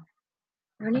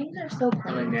 Our names are so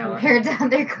plain nail it. compared to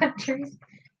other countries.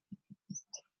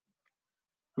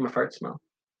 I'm a fart smell.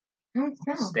 Don't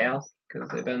smell. Stale, because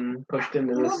they've been pushed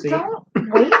into the sea. Don't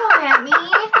wave at me.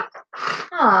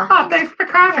 Huh. Oh, thanks for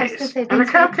the coffees Yes, and the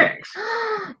cupcakes.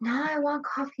 Now I want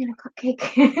coffee and a cupcake.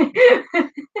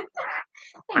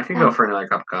 I can go for another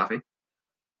cup of coffee.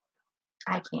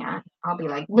 I can't. I'll be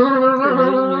like,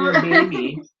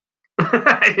 Baby.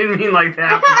 I didn't mean like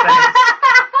that.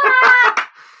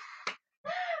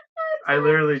 I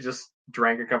literally just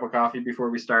drank a cup of coffee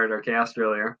before we started our cast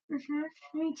earlier.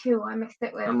 Me too. I mixed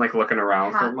it with. I'm like looking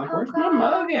around for like, where's my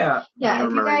mug at? Yeah,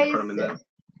 if you guys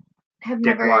have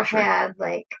never had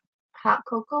like hot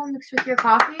cocoa mixed with your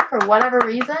coffee for whatever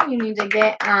reason, you need to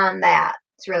get on that.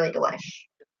 It's really delish.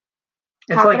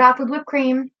 Top it off with whipped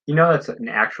cream. That's an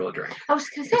actual drink. I was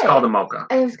gonna say it's called a mocha.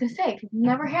 I was gonna say if you've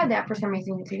never had that for some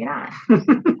reason, you need to get on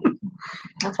it.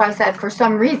 That's why I said for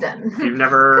some reason. You've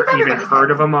never even heard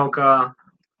of a mocha,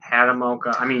 had a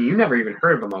mocha. I mean, you've never even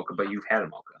heard of a mocha, but you've had a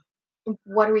mocha.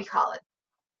 What do we call it?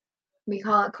 We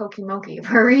call it Koki Moki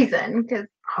for a reason. Cause,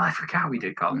 I forgot we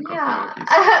did call them Koki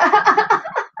Mokis.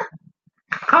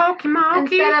 Koki Moki.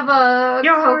 Instead of a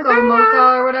Cocoa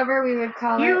Mocha or whatever, we would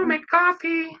call it. You make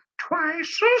coffee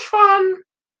twice as fun.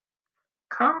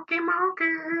 Koki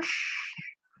Mokis.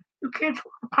 You kids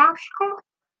want a popsicle?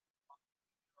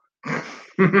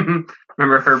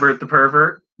 Remember Herbert the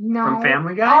Pervert? No. From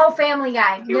Family Guy? Oh, Family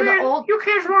Guy. You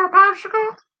kids want a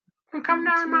popsicle? Come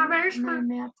down in my basement.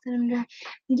 My map's gonna dry.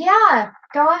 Yeah,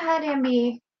 go ahead,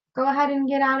 Ambi. Go ahead and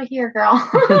get out of here, girl.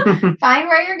 Find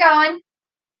where you're going.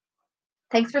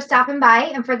 Thanks for stopping by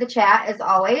and for the chat, as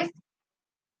always.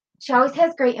 She always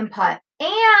has great input.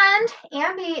 And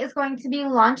Ambi is going to be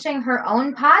launching her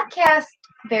own podcast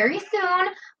very soon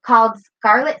called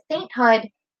Scarlet Sainthood.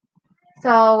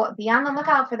 So be on the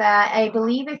lookout for that. I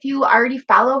believe if you already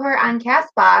follow her on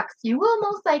CastBox, you will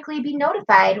most likely be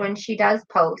notified when she does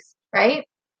post, right?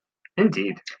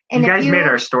 Indeed. And you if guys you- made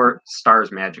our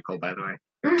stars magical, by the way.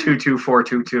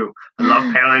 22422. I love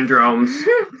palindromes.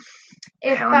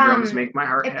 Palindromes make my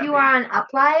heart if happy. you are on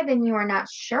Uplive and you are not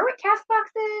sure what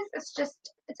CastBox is,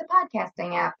 it's a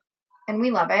podcasting app, and we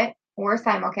love it. We're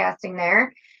simulcasting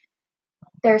there.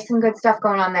 There's some good stuff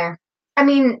going on there. I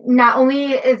mean, not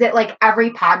only is it like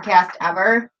every podcast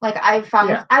ever, like I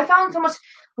found so much.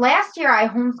 Last year, I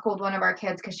homeschooled one of our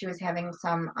kids because she was having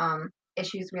some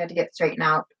issues we had to get straightened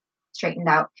out,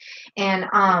 and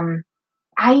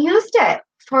I used it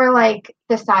for like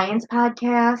the science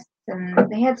podcast, and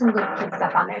they had some good kid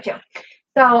stuff on there too.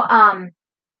 So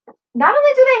not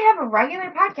only do they have a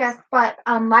regular podcast, but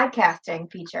a live casting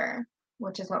feature,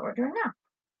 which is what we're doing now.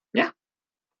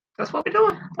 That's what we're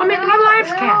doing. We're making a live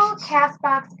cast.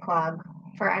 CastBox plug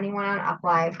for anyone on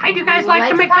Uplive. Hey, do you guys like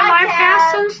to make the live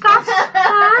casts and stuff?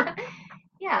 Huh?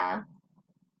 Yeah.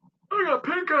 I got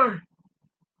pink eye.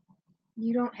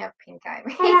 You don't have pink eye.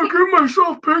 I'm gonna give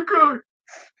myself pink eye.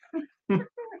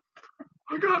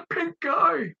 I got pink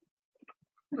eye.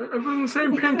 Everyone's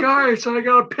saying pink eye, so I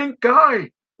got a pink guy.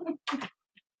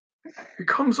 He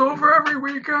comes over every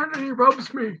weekend and he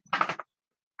rubs me.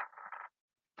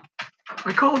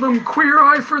 I called him Queer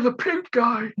Eye for the Pink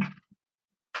Guy.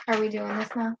 Are we doing this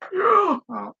now? Yeah.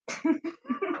 Oh.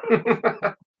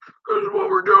 This is what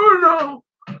we're doing now.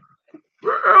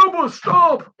 Elba,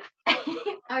 stop.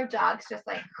 Our dog's just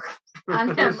like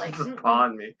on him, like just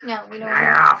pawing me. no, we don't.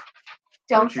 Yeah.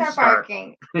 Don't you start start.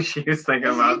 barking. She was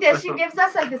thinking about She gives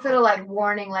us like this little like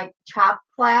warning, like chop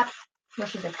flap. No,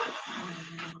 she's like,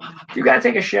 You gotta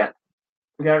take a shit.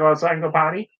 We gotta go outside and go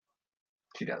potty.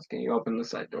 She does. Can you open the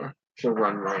side door? She'll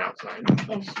run right outside.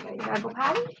 "Hey, you gotta go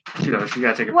potty?" She does. She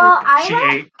gotta take a Well, poop. I She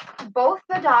let ate. both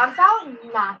the dogs out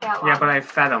not that long. Yeah, but I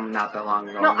fed them not that long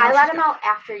ago. no, and now I let she's them out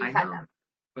after you I fed know. them.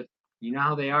 But you know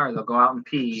how they are. They'll go out and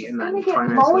pee, She's and then gonna 20 get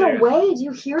minutes blown later, away. Do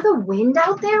you hear the wind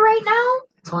out there right now?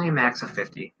 it's only a max of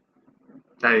 50.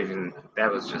 That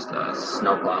was just a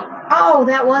snowplow. Oh,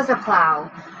 that was a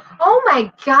plow. Oh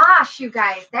my gosh, you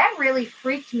guys, that really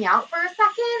freaked me out for a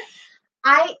second.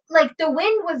 The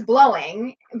wind was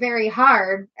blowing very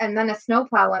hard, and then a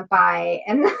snowplow went by,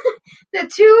 and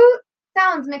the two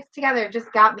sounds mixed together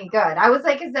just got me good. I was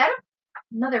like, is that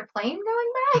another plane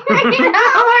going by?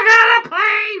 Oh my god, a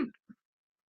plane!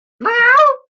 Now?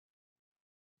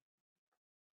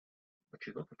 What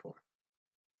you looking for?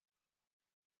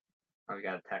 Oh, we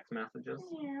got text messages?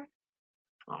 Yeah.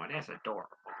 Oh, that's adorable.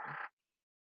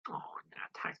 Oh, yeah,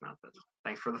 text messages.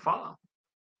 Thanks for the follow.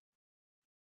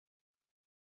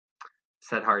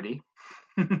 Said Hardy.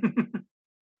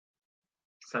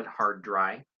 Said Hard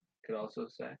Dry. Could also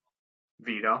say.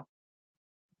 Vito.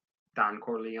 Don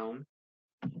Corleone.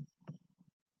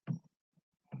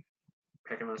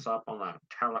 Picking us up on the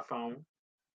telephone.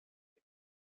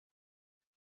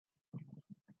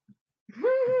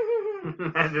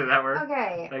 Did that work?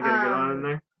 Okay. Did I get a good one in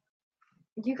there?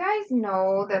 You guys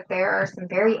know that there are some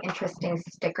very interesting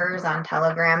stickers on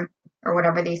Telegram or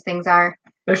whatever these things are.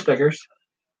 They're stickers.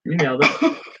 You nailed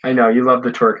it. I know, you love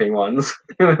the twerking ones.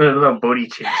 The little booty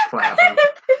cheeks flapping.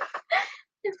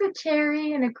 It's a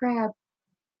cherry and a crab.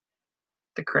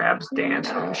 The crab's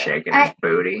dancing and shaking I- his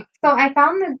booty. So I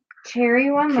found the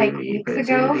cherry one like Kitty, weeks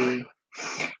ago, bitty.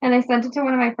 and I sent it to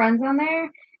one of my friends on there.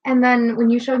 And then when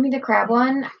you showed me the crab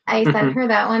one, I sent her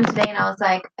that one today, and I was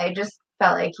like, I just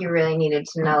felt like you really needed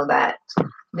to know that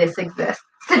this exists.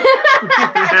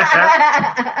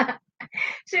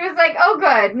 She was like, oh,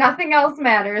 good. Nothing else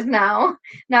matters now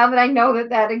that I know that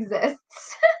that exists.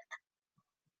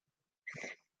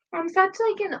 I'm such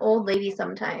like an old lady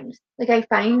sometimes. Like I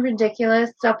find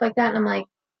ridiculous stuff like that, and I'm like,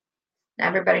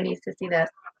 everybody needs to see this.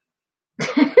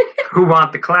 Who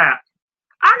want the clap?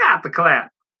 I got the clap.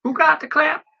 Who got the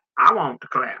clap? I want the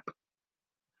clap.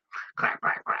 Clap,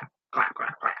 clap, clap, clap,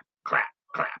 clap, clap, clap,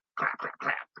 clap, clap, clap,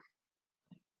 clap.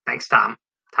 Thanks, Tom.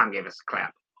 Tom gave us a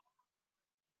clap.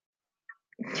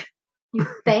 You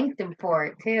thanked him for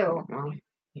it too. Well,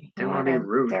 didn't want to be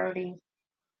rude. Dirty.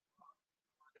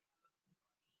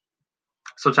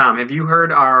 So, Tom, have you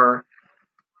heard our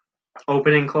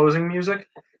opening closing music?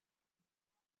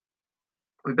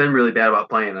 We've been really bad about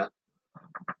playing it.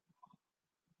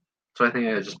 So I think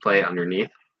I would just play it underneath.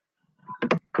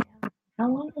 How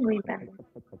long have we been?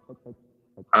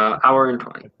 Hour and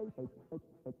 20.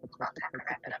 About time to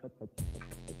wrap it up.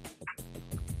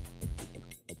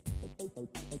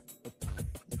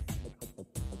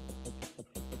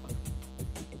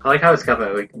 I like how it's got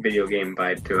that like video game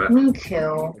vibe to it. Me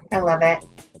too. I love it.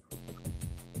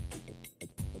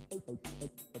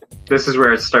 This is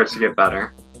where it starts to get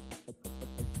better.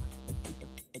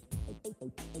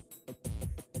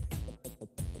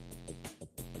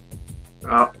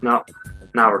 Oh, no.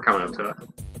 Now we're coming up to it.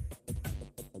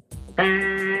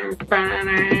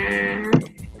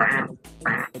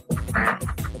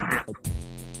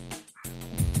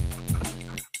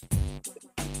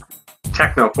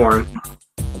 Techno porn.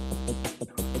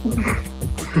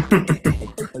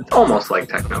 It's almost like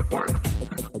techno porn.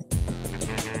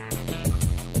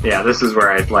 Yeah, this is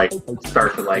where I'd like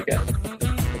start to like it.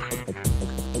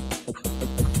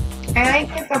 I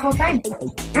like it the whole time.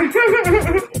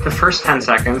 The first 10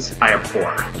 seconds, I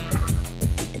abhor.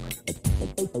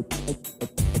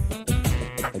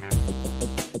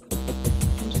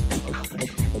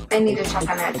 I need to check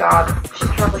on that dog. She's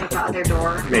probably at the other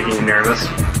door. Making you nervous.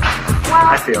 Well,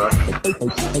 I feel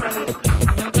it.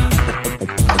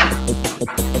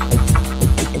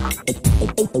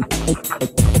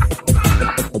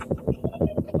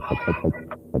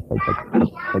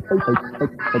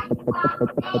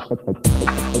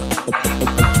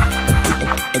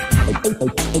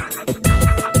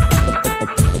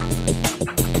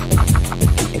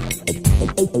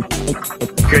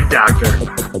 Good doctor.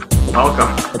 Welcome.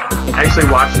 I actually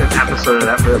watched an episode of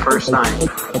that for the first time,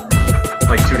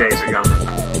 like 2 days ago.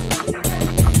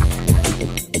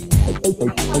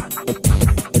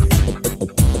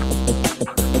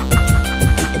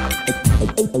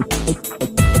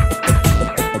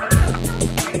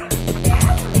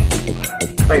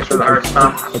 Thanks for the heart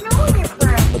stomp. Oh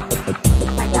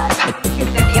my god. She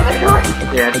was at the other door.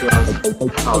 Yeah, she was.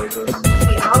 Always is.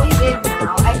 She always is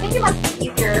now. I think it must be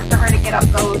easier for her to get up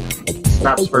those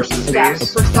Steps versus steps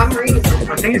these. for some reason.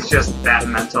 I think it's just that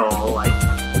mental, like,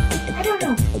 I don't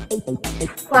know.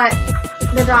 But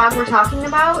the dog we're talking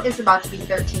about is about to be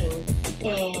 13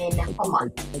 in a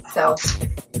month. So,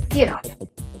 you know.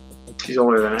 she's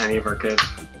older than any of our kids.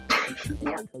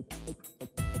 Yeah.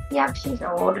 Yeah, she's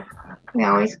old. We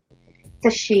always, it's a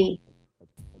she.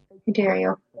 How dare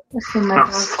you? Assume my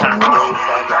dog's stop. old.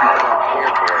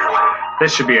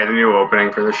 This should be a new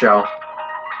opening for the show.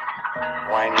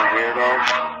 Whiny weirdo.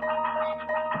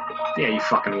 Yeah, you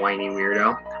fucking whiny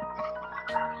weirdo.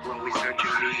 When we search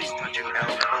your knees, touching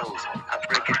elbows, I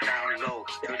break it down low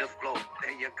to the floor.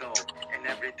 There you go. And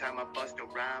every time I bust a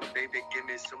rhyme, baby, give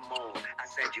me some more. I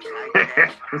said you like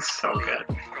that. It's so good.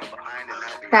 From behind and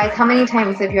I'll be Guys, how many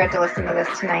times have you had to listen to this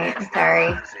tonight? I'm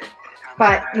sorry.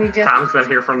 But we just Tom's been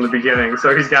here from the beginning,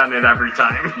 so he's gotten it every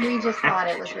time. thought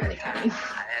it was really funny.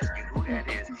 I ask you who that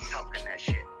is talking that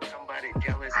shit. Somebody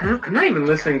jealous. I'm not even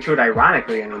listening to it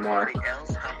ironically anymore. Somebody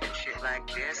else talking shit like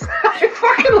this. I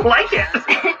fucking like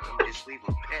it. Just leave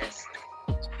them pissed.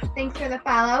 Thanks for the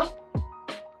follow.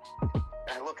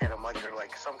 I look at them like they're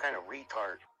like some kind of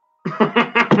retard.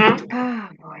 Oh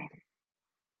boy.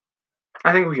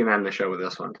 I think we can end the show with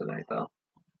this one tonight, though.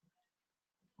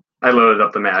 I loaded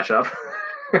up the mashup.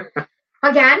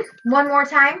 Again, one more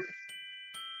time.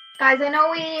 Guys, I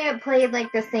know we played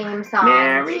like the same song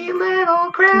Merry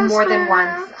Little Christmas. more than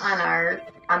once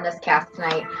on this cast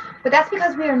tonight, but that's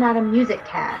because we are not a music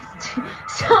cast.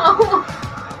 So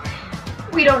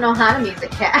we don't know how to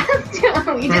music cast.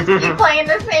 We just keep playing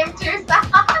the same two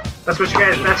songs. That's what you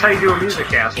guys. That's how you do a music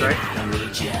cast, right?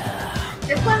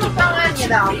 This one was sung on you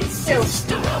though, too.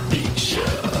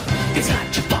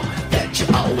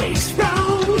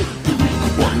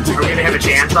 Are we gonna have a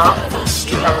dance off? Is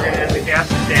how we're gonna end the cast?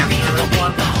 Dance for this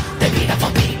one?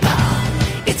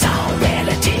 It's all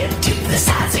relative to the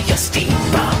size of your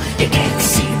steamboat. You can't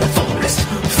see the forest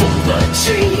full of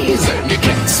trees, and you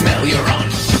can't smell your own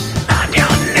on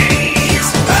your knees.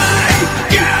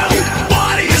 Hey, you,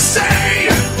 what do you say?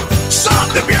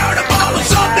 Something beautiful and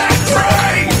something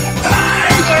free. Hey,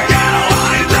 you,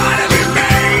 I ain't trying to be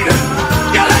mean.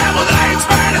 Your level ain't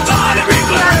spent, it's all to be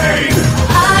clean.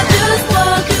 I just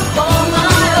love you for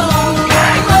my own,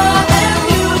 more than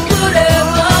you could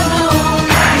ever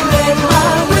know.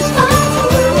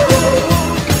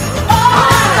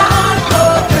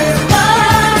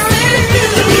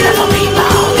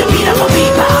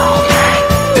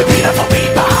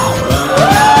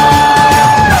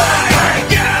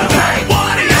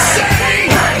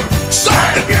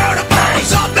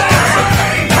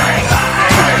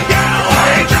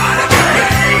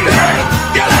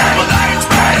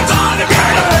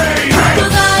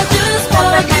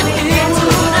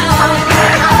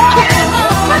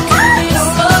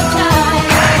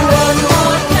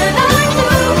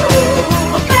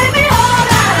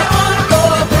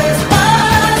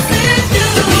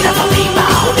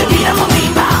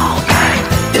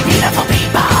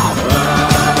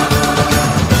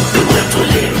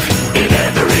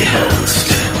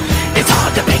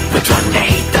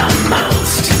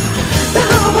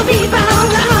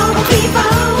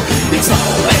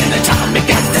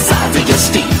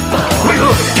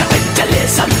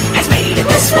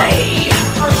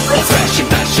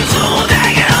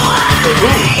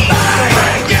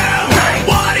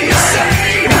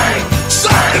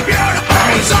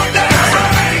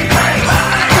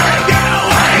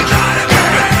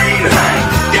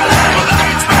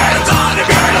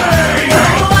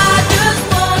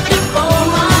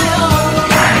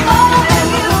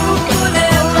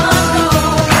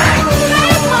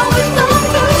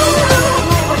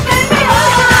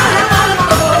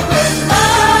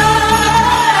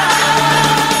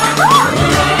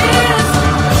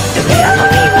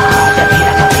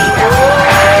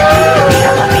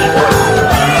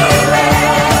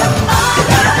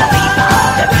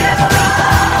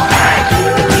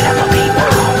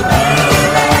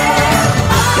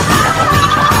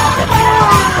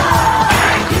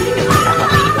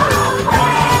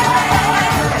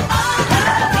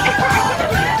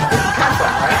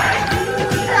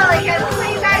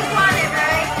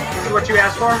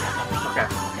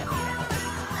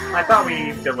 I thought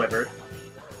we delivered.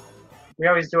 We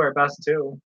always do our best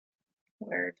too.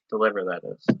 Word. Deliver, that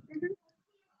is.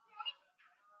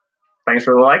 Thanks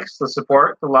for the likes, the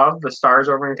support, the love, the stars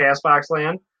over in Castbox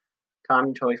land. Tom,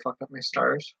 you totally fucked up my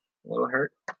stars. A little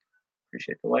hurt.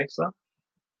 Appreciate the likes though.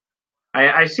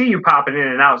 I see you popping in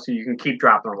and out so you can keep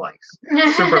dropping the likes.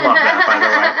 Super love that, by the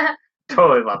way.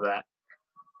 Totally love that.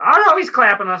 Oh no, he's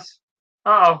clapping us.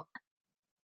 Uh-oh.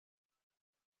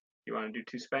 You want to do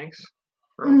 2 spanks?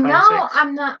 For old time's No, sakes?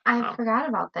 I'm not. I Oh. forgot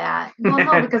about that. Well,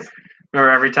 no, because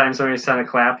Remember every time somebody sent a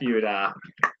clap, you would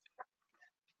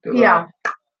do a yeah.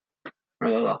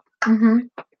 little.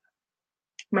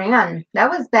 Man, that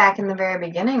was back in the very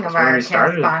beginning of That's when our we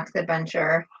started. Castbox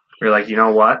adventure. We're like, you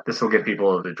know what? This will get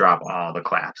people to drop all the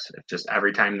claps. If just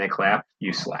every time they clap,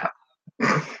 you slap.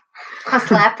 A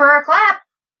slap for a clap.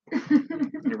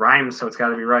 It rhymes, so it's got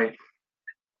to be right. Is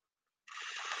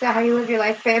that how you live your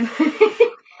life, babe?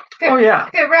 Oh yeah.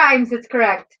 If it rhymes, it's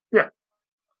correct. Yeah.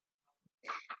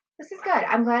 This is good.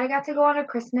 I'm glad I got to go on a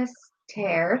Christmas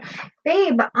tear.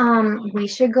 Babe, we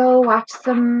should go watch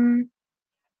some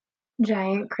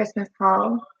giant Christmas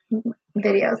haul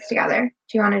videos together.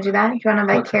 Do you want to do that? Do you want to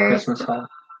invite What's a Carrie? Christmas haul?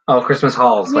 Oh, Christmas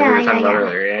halls, like we were talking about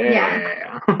earlier.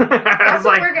 Yeah. I That's was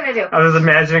what like, we're gonna do. I was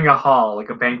imagining a hall, like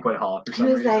a banquet hall for He some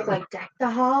was reason. like deck the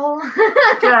hall.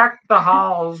 Deck the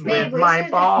halls Babe, with we my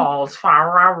should- balls.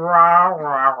 I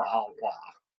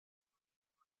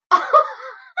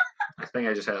think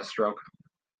I just had a stroke.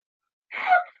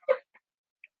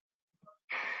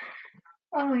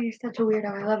 Oh, you're such a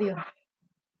weirdo. I love you.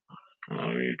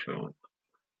 Oh, you too.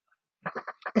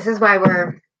 This is why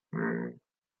we're Mm.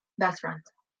 best friends.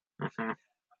 Mhm.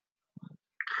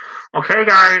 Okay,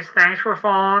 guys, thanks for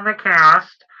following the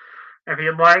cast. If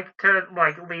you'd like to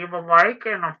leave a like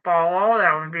and a follow,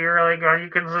 that would be really good. You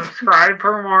can subscribe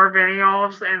for more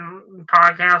videos and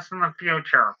podcasts in the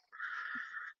future.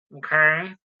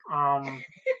 Okay.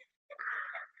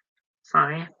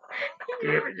 Sonny,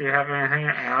 do you have anything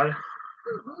to add?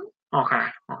 Okay.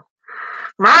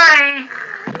 Bye.